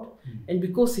God. And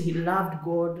because he loved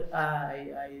God,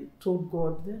 I told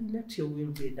God, then let your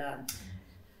will be done.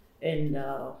 And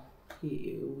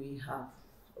we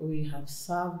have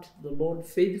served the Lord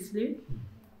faithfully,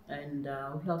 and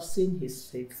we have seen his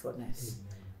faithfulness.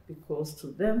 Because to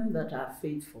them that are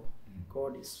faithful,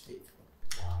 God is faithful.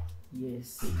 Wow.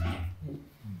 Yes.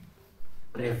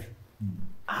 Rev,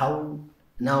 how,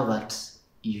 now that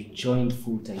you joined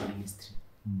full-time ministry,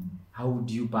 how would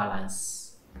you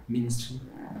balance ministry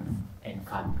and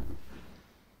family?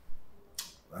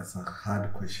 That's a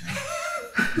hard question.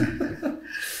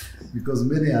 Because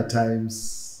many a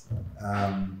times,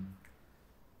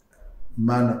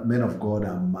 men of God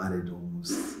are married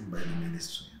almost by the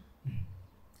ministry.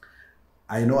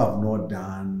 I know I've not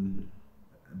done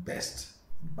best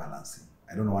in balancing.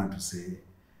 I don't want to say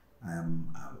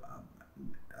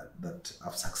that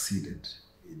I've succeeded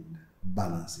in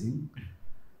balancing,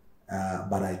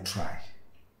 but I try.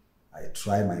 I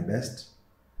try my best,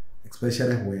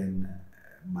 especially when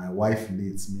my wife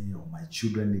needs me or my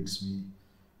children needs me.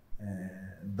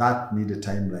 That need a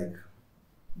time, like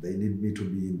they need me to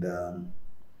be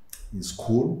in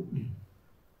school.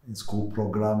 In school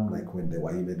program, like when they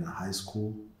were even in high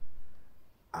school,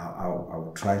 I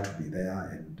would try to be there.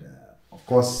 And of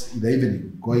course, in the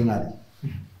evening, going early.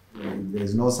 If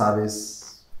there's no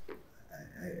service,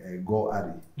 I go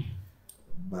early.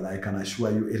 But I can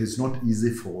assure you, it is not easy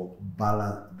for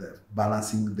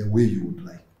balancing the way you would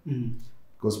like.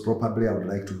 Because probably I would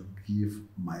like to give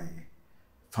my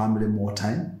family more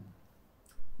time,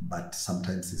 but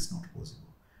sometimes it's not possible.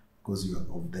 Because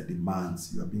of the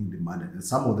demands, you are being demanded. And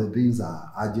some of the things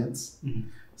are urgent.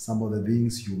 Some of the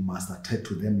things you must attend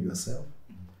to them yourself.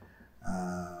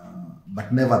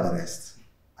 But nevertheless,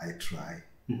 I try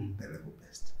the level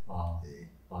best. Wow.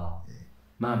 Wow.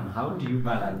 Ma'am, how do you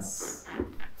balance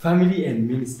family and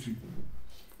ministry?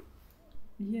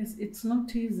 Yes, it's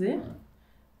not easy,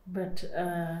 but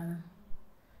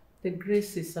the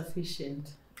grace is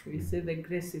sufficient. We say the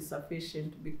grace is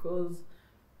sufficient because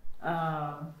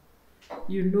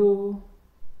you know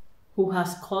who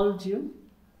has called you,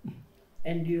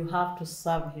 and you have to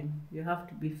serve him. You have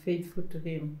to be faithful to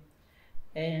him.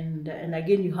 And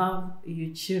again, you have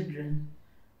your children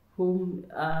whom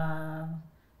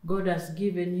God has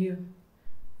given you,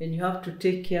 and you have to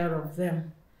take care of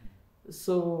them.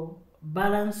 So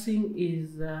balancing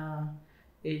is,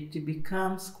 it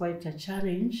becomes quite a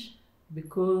challenge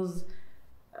because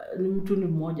ni mtu ni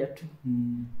mmoja tu.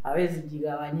 Hawezi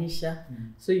jigawanyisha.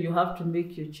 So you have to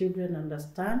make your children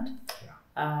understand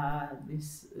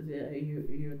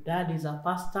your dad is a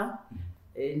pastor,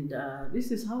 and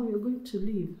this is how you're going to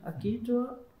live.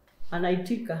 Akiitwa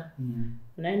anaitika,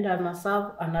 anaenda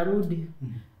anaserve, anarudi.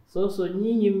 So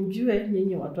nyinyi mjue,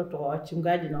 nyinyi watoto wa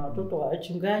wachungaji na watoto wa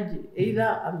wachungaji,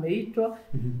 either ameitwa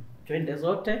twende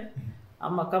zote,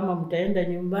 ama kama mtaenda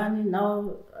nyumbani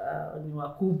nao ni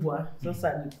wakubwa,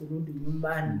 sasa ni kurudi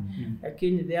nyumbani.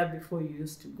 Lakini there before you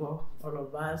used to go, all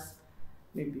of us,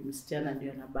 maybe msichana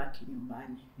ndio anabaki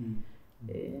nyumbani.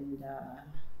 And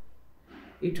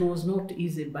it was not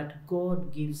easy, but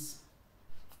God gives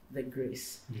the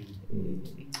grace.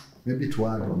 Maybe to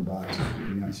add on that,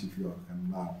 if you can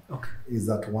now, okay, is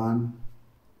that one,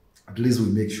 at least we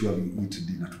make sure we eat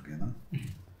dinner together.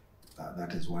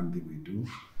 That is one thing we do.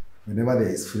 Whenever there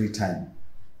is free time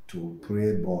to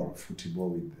play ball, football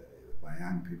with my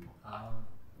young people,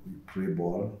 we play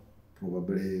ball.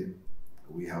 Probably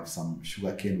we have some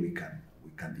sugar cane we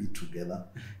can eat together.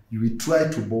 We try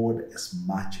to bond as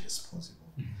much as possible.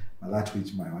 But that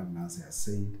which my wife Nancy has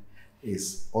said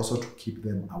is also to keep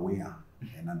them aware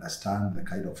and understand the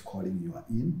kind of calling you are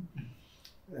in,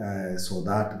 so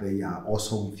that they are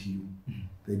also with you.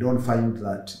 They don't find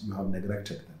that you have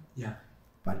neglected them. Yeah.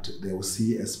 But they will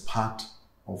see as part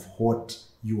of what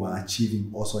you are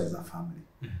achieving also as a family.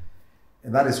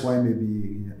 And that is why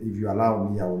maybe, if you allow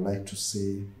me, I would like to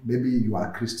say, maybe you are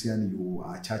a Christian, you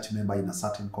are a church member in a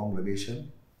certain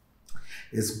congregation,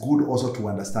 it's good also to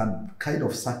understand the kind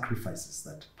of sacrifices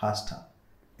that pastor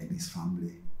and his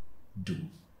family do.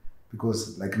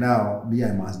 Because like now, me,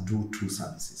 I must do 2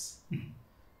 services.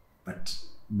 But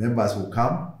members will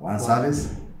come, one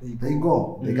service, they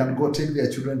go. They can go take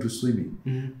their children to swimming.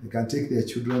 They can take their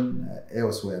children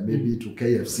elsewhere, maybe to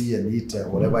KFC and eat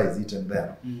whatever is eaten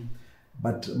there.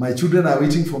 But my children are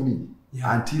waiting for me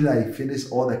until I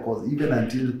finish all the course, even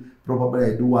until probably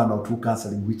I do 1 or 2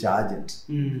 counseling which are urgent.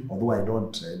 Although I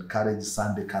don't encourage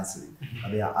Sunday counseling.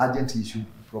 But they are urgent issues.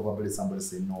 Probably somebody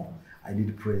say, no, I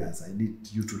need prayers. I need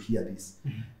you to hear this.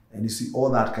 And you see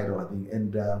all that kind of a thing.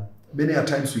 And many a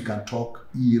times we can talk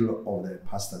ill of the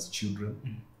pastor's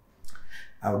children.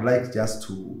 I would like just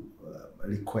to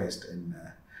request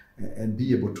and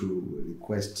be able to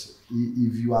request,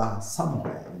 if you are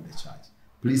somewhere in the church,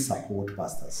 please support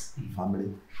pastor's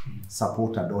family,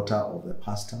 support a daughter of the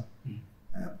pastor,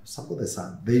 support the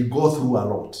son. They go through a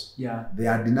lot. They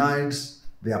are denied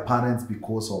their parents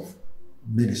because of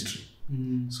ministry.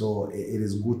 So it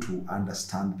is good to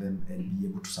understand them and be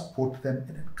able to support them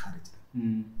and encourage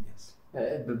them. Yes.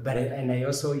 But and I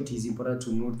also, it is important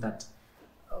to note that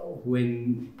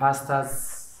when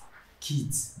pastors'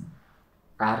 kids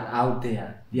are out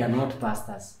there, they are not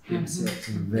pastors themselves.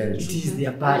 Very It true. is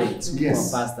their parents who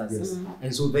Yes. are pastors. Yes.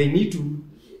 And so they need to,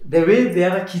 the way the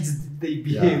other kids they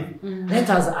behave, let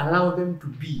us allow them to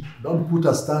be. Don't put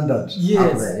a standard up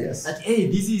Yes. there. Yes. That,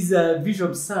 hey, this is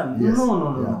Bishop's son. Yes.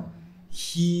 No.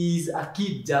 He's a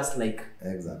kid just like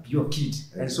Exactly. your kid.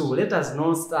 And so let us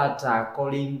not start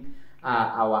calling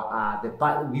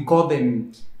we call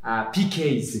them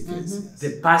PKs, Yes.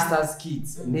 the pastor's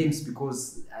kids, names,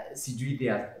 because they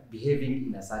are behaving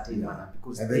in a certain manner,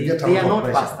 because And they get a are lot of not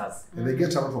pressure. pastors. And they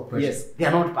get a lot of pressure. Yes, they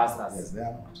are not pastors. Yes, they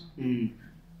are not.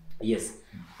 Yes.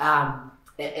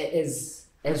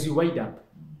 As you wind up,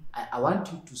 I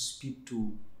want you to speak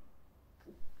to.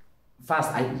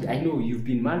 First, I know you've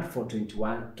been married for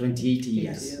 28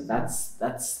 years. Yes.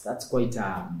 That's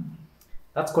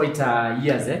quite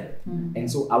years, eh?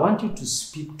 And so I want you to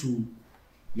speak to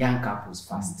young couples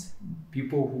first,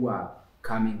 people who are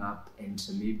coming up and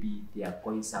maybe they are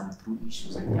going through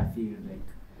issues and they are feeling like,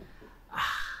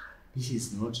 this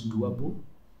is not doable.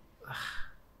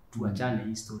 Tuachane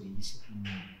hii story ishi.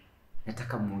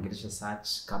 Nataka muongeleshe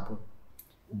such couple,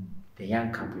 the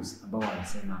young couples ambao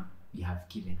wanasema we have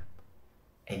given up.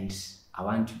 And I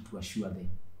want you to assure them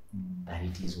that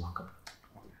it is workable.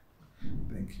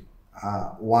 Thank you.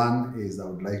 One is I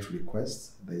would like to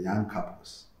request the young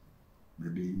couples,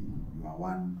 maybe you are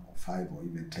 1 or 5 or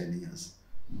even 10 years,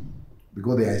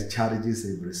 because there are challenges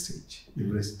every stage.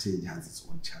 Every stage has its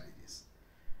own challenges.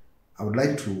 I would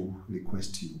like to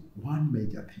request you, one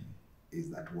major thing is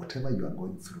that whatever you are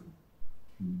going through,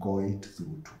 go it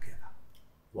through together.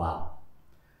 Wow.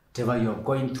 Whatever you are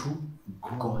going through,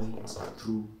 go it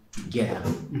through together.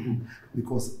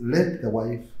 Because let the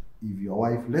wife, if your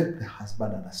wife, let the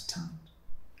husband understand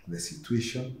the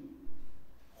situation,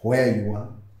 where you are,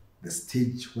 the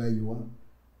stage where you are.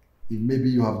 If maybe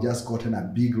you have just gotten a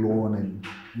big loan and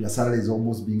your salary is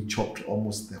almost being chopped,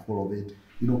 almost the whole of it.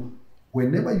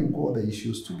 Whenever you go the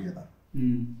issues together,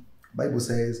 Bible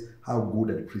says how good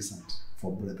and pleasant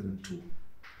for brethren to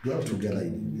dwell together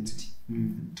in unity.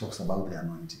 It talks about the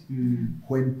anointing.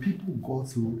 When people go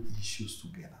through issues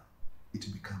together, it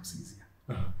becomes easier.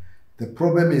 The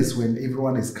problem is when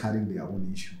everyone is carrying their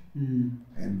own issue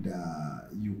and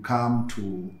you come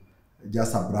to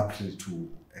just abruptly to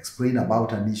explain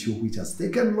about an issue which has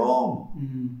taken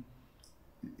long.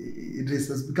 It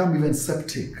has become even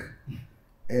septic.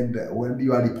 And when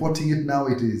you are reporting it now,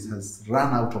 has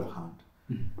run out of hand.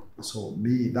 So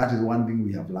that is one thing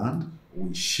we have learned.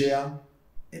 We share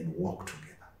and work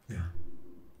together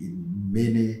in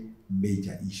many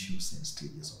major issues and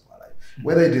stages of our life.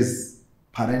 Whether it is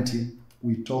parenting,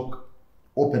 we talk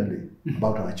openly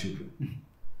about our children.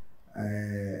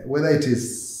 Whether it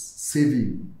is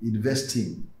saving,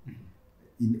 investing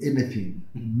in anything,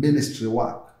 ministry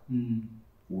work,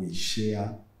 we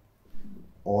share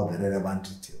all the relevant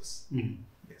details.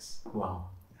 Yes. Wow.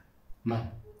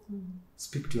 Man,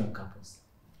 speak to your couples.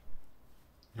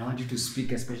 I want you to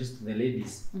speak especially to the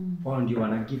ladies. Or do you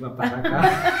want to give up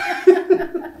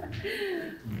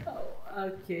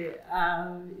Okay,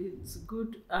 it's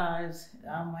good, as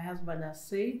my husband has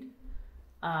said.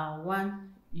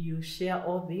 One, you share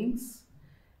all things.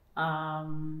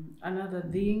 Another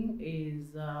thing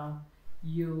is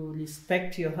you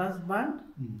respect your husband.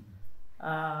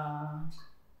 How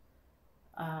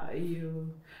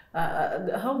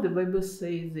the Bible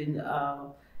says in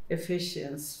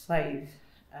Ephesians 5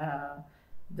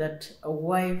 that a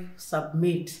wife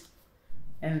submit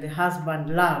and the husband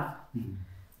love.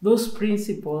 Those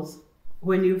principles,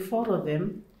 when you follow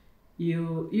them,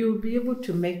 you'll be able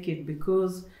to make it,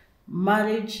 because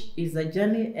marriage is a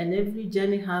journey, and every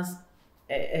journey has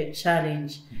a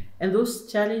challenge. And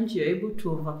those challenges you're able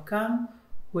to overcome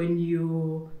when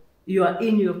you are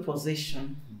in your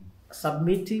position,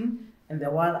 submitting, and the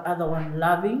other one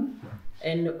loving.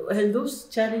 And those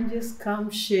challenges come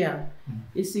share.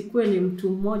 Isikuwe ni mtu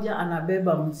mmoja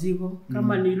anabeba mzigo.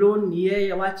 Kama ni loan ni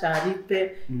yeye wacha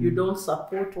alipe. You don't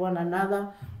support one another.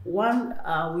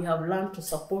 We have learned to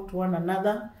support one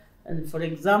another. And for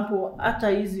example, hata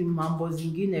hizi mambo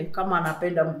zingine, kama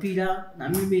anapenda mpira na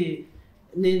mimi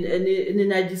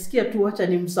ninajisikia tu wacha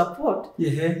ni msupport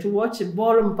to watch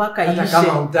ball mpaka ishe.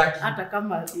 Hata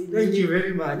kama thank you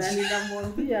very much. Na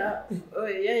ninamwambia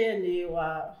yeye ni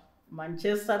wa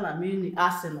Manchester na mimi ni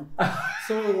Arsenal.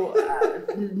 So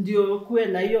ndio kuwe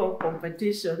na hiyo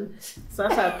competition.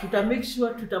 Sasa make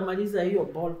sure tutamaliza hiyo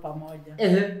ball pamoja.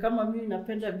 Kama mimi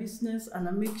napenda business,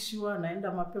 ana make sure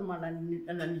naenda mapema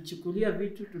ananichukulia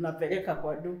vitu tunapeleka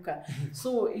kwa duka.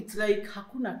 So it's like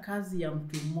hakuna kazi ya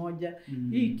mtu mmoja.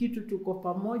 Hii kitu tuko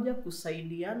pamoja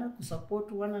kusaidiana,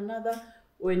 kusupport one another.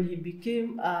 When he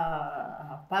became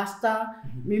a pastor,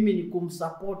 mimi ni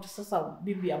kumsupport. Sasa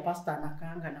bibi ya pastor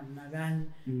anakaanga namna gani?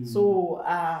 So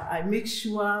I make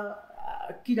sure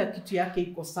kila kitu yake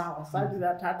iko sawa. So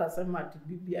that hata sema ati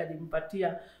bibi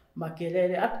alimpatia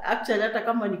makelele. Actually hata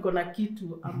kama niko na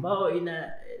kitu ambao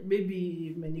maybe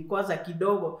imenikwaza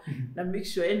kidogo, na make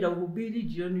sure enda uhubiri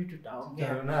jioni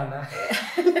tutaongea.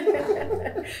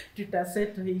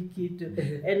 Tutasettle hii kitu.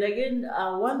 And again,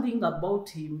 one thing about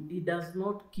him, he does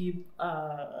not keep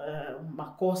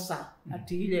makosa.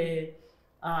 Ati ile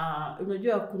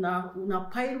unajua kuna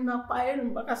pile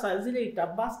mpaka saa zile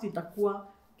itabust itakuwa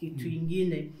kitu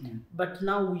ingine. But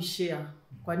now we share.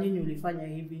 Kwa nini ulifanya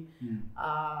hivi?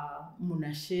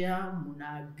 Muna share, muna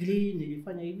agree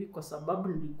nilifanya hivi kwa sababu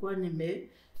nilikuwa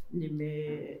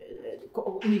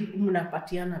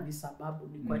mnapatiana visababu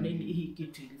ni kwa nini hii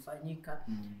kitu ilifanyika.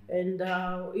 And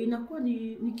inakuwa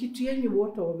ni kitu yenyu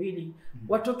wote wawili.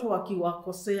 Watoto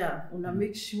wakiwakosea, una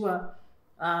make sure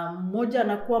mmoja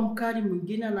anakuwa mkali,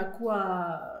 mwingine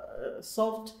anakuwa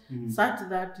soft, such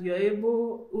that you're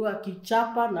able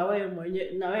ukichapa na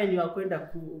wewe ni wakwenda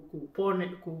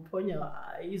kuponya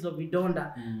hizo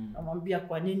vidonda. Namwambia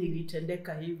kwa nini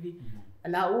ilitendeka hivi.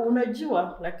 Na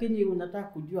unajua, lakini unataka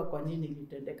kujua kwa nini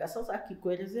ilitendeka. Sasa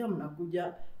akikuelezea,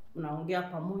 mnakuja mnaongea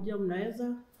pamoja,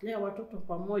 mnaweza lea watoto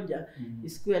pamoja.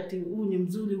 Isikuwe ati huu ni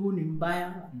mzuri, huu ni mbaya.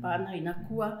 Hapana,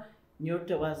 inakuwa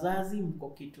nyote wazazi mko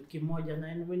kitu kimoja. Na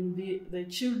when the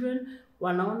children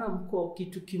wanaona mko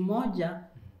kitu kimoja,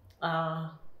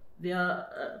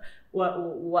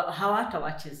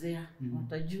 hawatawachezea.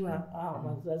 Watajua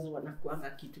wazazi wanakuanga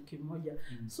kitu kimoja.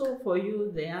 So for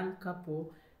you, the young couple,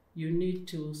 you need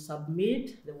to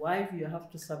submit. The wife, you have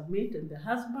to submit, and the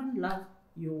husband love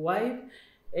your wife.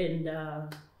 And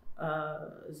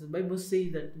as the Bible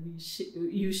says that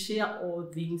you share all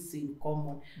things in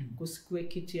common. Kusikue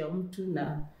kitu ya mtu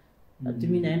na ati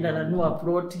mimi naenda nanua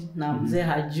plot na mzee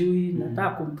hajui,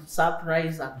 nataka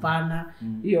kumsurprise. Hapana,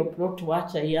 hiyo plot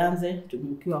wacha ianze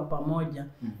tukiwa pamoja.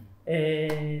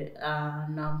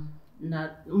 Na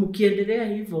mkiendelea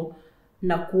hivyo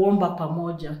na kuomba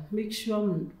pamoja, make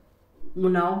sure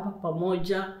mnaomba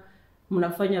pamoja,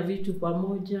 mnafanya vitu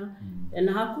pamoja.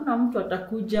 Na hakuna mtu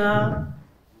atakuja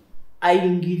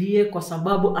aingilie kwa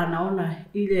sababu anaona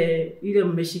ile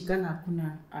mmeshikana,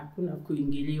 hakuna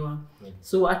kuingiliwa.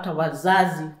 So hata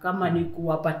wazazi kama ni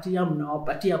kuwapatia,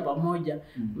 mnawapatia pamoja.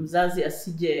 Mzazi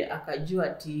asije akajua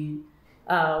ati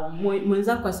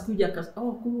mwenzako asikuja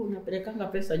kumbe unapelekanga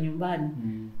pesa nyumbani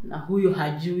na huyo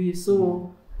hajui. So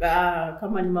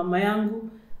kama ni mama yangu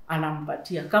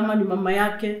anampatia, kama ni mama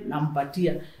yake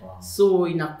nampatia. So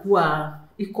inakuwa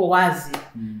iko wazi.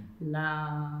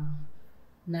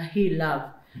 Na he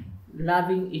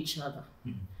loving each other.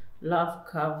 Love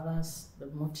covers the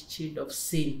multitude of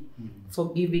sin.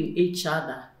 Forgiving each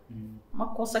other.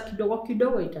 Makosa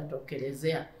kidogo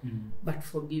itatokelezea, but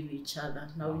forgive each other.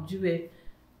 Na ujue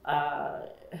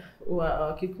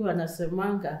wakikuwa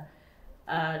nasemanga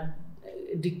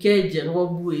dikeje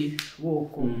robui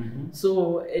woko.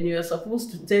 So and you are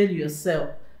supposed to tell yourself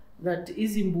that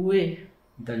hizi mbue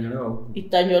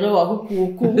itanyolewa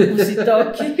huku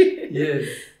usitoki. Yes.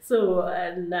 So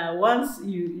and once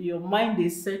your mind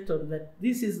is settled that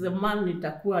this is the man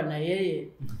nitakuwa na yeye,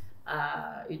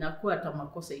 inakuwa hata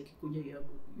makosa ikikuja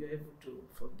you're able to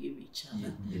forgive each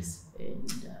other. Yes.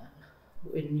 And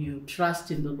when you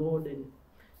trust in the Lord and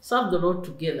serve the Lord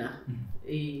together,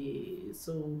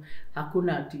 so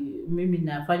hakuna ati mimi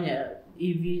nafanya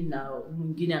hivi na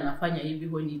mwingine anafanya hivi.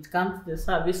 When it comes to the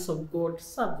service of God,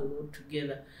 serve the Lord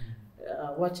together.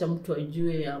 Wacha mtu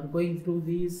ajue I'm going through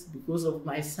this because of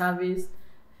my service,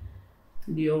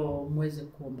 ndio mweze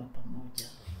kuomba pamoja.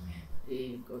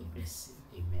 God bless you.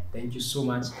 Amen. Thank you so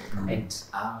much. And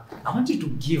I want you to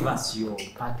give us your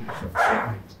parting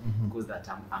shot, because that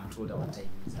I'm told our time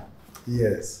is up.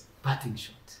 Yes. Parting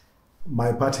shot.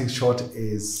 My parting shot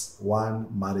is one,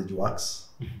 marriage works.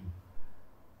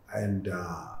 And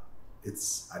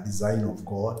it's a design of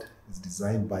God. It's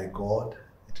designed by God.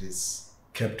 It is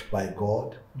kept by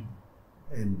God.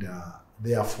 And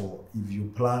therefore, if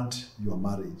you plant your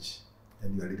marriage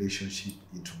and your relationship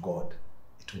into God,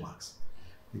 it works.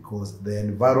 Because the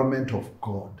environment of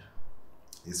God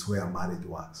is where marriage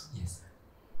works. Yes.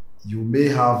 You may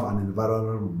have an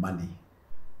environment of money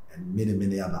and many,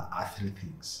 many other earthly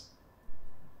things.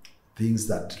 Things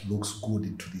that looks good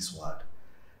into this world.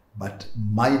 But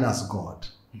minus God,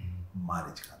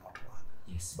 marriage cannot work.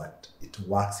 Yes. But it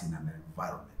works in an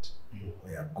environment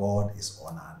where God is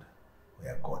honored,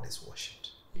 where God is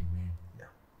worshipped. Amen. Yeah.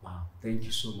 Wow. Thank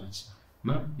you so much.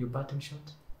 Ma'am, your parting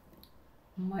shot?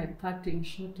 My parting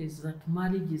shot is that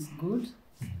marriage is good.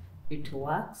 It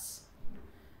works.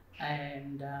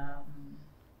 And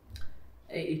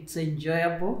it's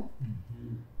enjoyable.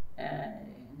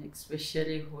 And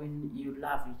especially when you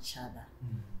love each other.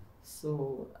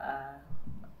 So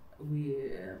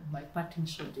my parting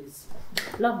shot is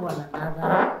love one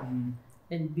another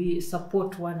and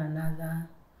support one another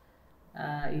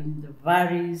in the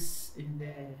valleys,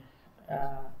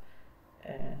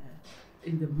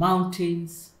 in the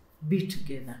mountains. Be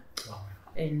together. Wow.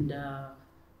 And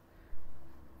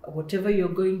whatever you're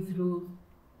going through,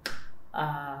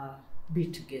 be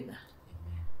together.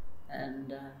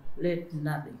 And let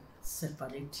nothing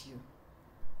separate you.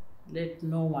 Let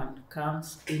no one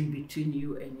comes in between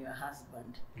you and your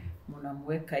husband.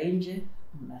 Munamweka nje,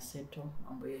 munaseto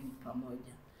mambo yenu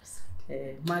pamoja.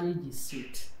 Marriage is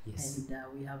sweet. Yes.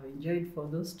 And we have enjoyed for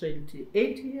those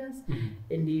 28 years.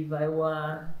 And if I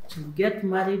were to get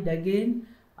married again,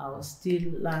 I will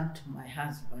still learn to my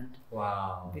husband.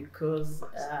 Wow. Because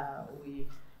we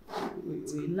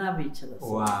love each other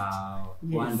so much. Wow.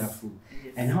 Yes. Wonderful.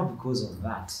 Yes. And now because of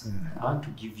that, I want to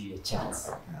give you a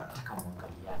chance. Nataka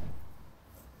muangaliane.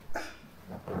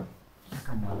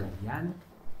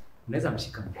 Unaweza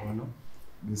mshika mkono.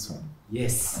 This one.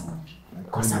 Yes.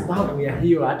 Kwa sababu ya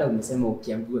hiyo hata umesema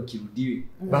ukiambiwa kirudiwe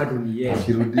bado ni yeye.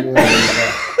 Kirudiwe.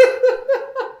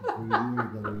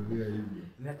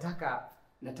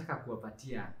 Nataka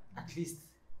kuwapatia at least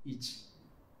each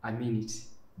a minute,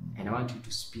 and I want you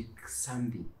to speak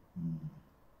something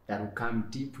that will come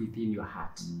deep within your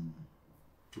heart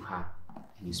to her,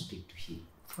 and you speak to him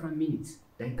for a minute.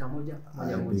 Dakika moja.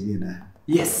 Begin.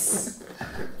 Yes.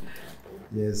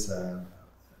 Yes,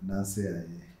 Nancy, I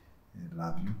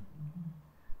love you.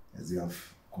 As you have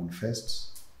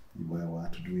confessed, if I were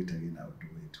to do it again, I would do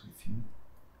it with you.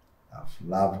 I've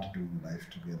loved doing life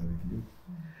together with you.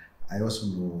 I also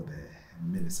know the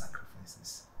many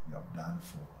sacrifices you have done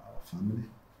for our family,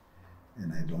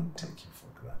 and I don't take you for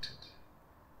granted.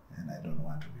 And I don't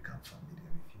want to become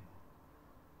familiar with you.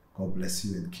 God bless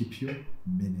you and keep you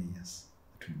many years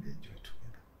that we may enjoy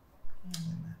together.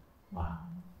 Amen. Wow.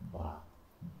 Wow.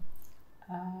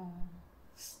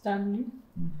 Stanley,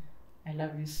 I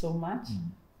love you so much.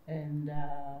 And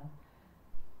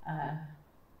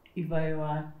if I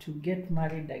were to get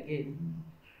married again,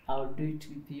 I'll do it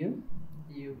with you.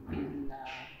 You've been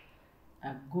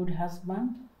a good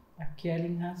husband, a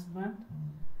caring husband,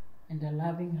 and a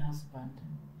loving husband.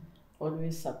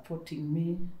 Always supporting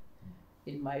me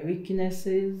in my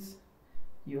weaknesses.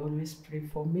 You always pray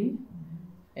for me.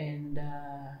 And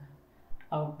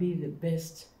I'll be the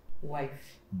best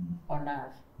wife on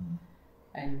earth.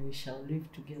 And we shall live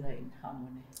together in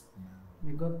harmony.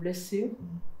 May God bless you.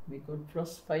 May God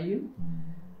prosper you.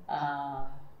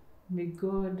 May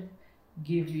God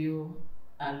give you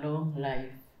a long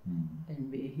life.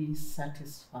 And may He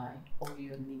satisfy all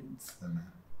your needs. Amen.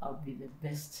 I'll be the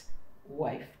best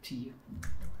wife to you.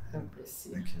 God bless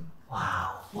you. Thank you.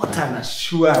 Wow, what an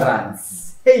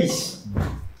assurance. Hey,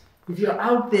 if you're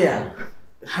out there,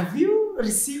 have you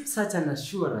received such an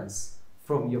assurance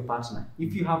from your partner?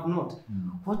 If you have not,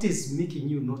 what is making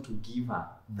you not to give her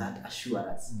that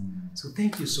assurance? So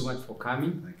thank you so much for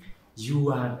coming. Thank you.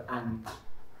 You are an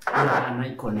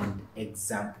icon and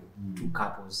example to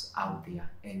couples out there,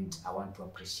 and I want to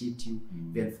appreciate you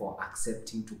then for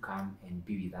accepting to come and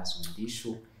be with us on this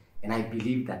show. And I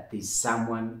believe that there's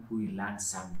someone who will learn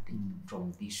something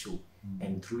from this show,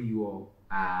 and through your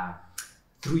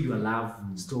through your love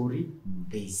story,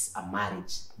 there is a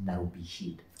marriage that will be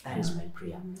healed. That is my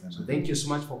prayer. So thank you so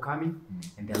much for coming,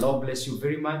 and the Lord bless you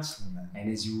very much.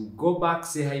 And as you go back,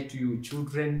 say hi to your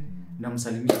children.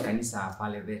 Namsalimia kanisa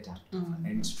pale Theta.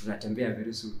 And tunatembea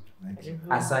very soon. Thank you.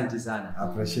 Asante sana. I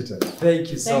appreciate it.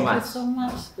 Thank you so much. Thank you so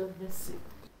much. God bless you.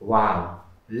 Wow.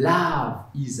 Love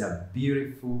is a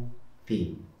beautiful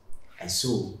thing. And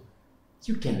so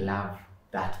you can love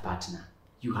that partner.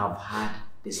 You have heard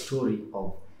the story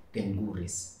of the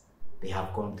Ngures. They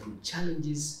have gone through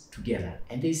challenges together.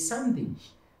 And there's something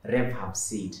Rev have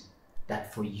said,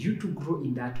 that for you to grow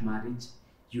in that marriage,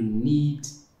 you need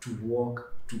to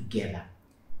work together.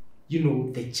 You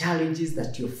know, the challenges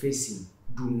that you're facing,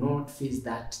 do not face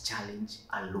that challenge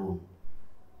alone.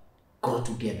 Go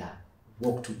together,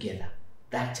 work together.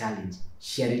 That challenge,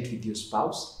 share it with your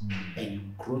spouse, and you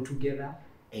grow together,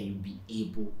 and you'll be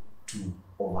able to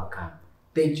overcome.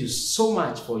 Thank you so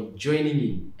much for joining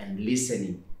in and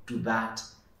listening to that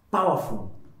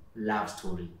powerful love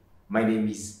story. My name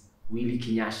is Willie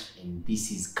Kinyash, and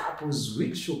this is Couples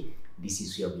Week Show. This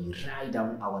is where we write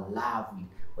down our love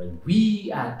when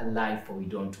we are alive, for we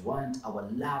don't want our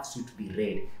love to be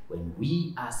read when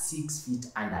we are 6 feet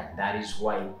under. That is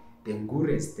why the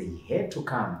Ngures, they had to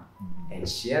come and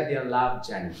share their love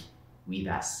journey with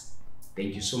us.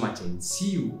 Thank you so much, and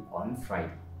see you on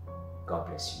Friday. God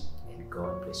bless you, and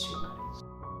God bless you, man.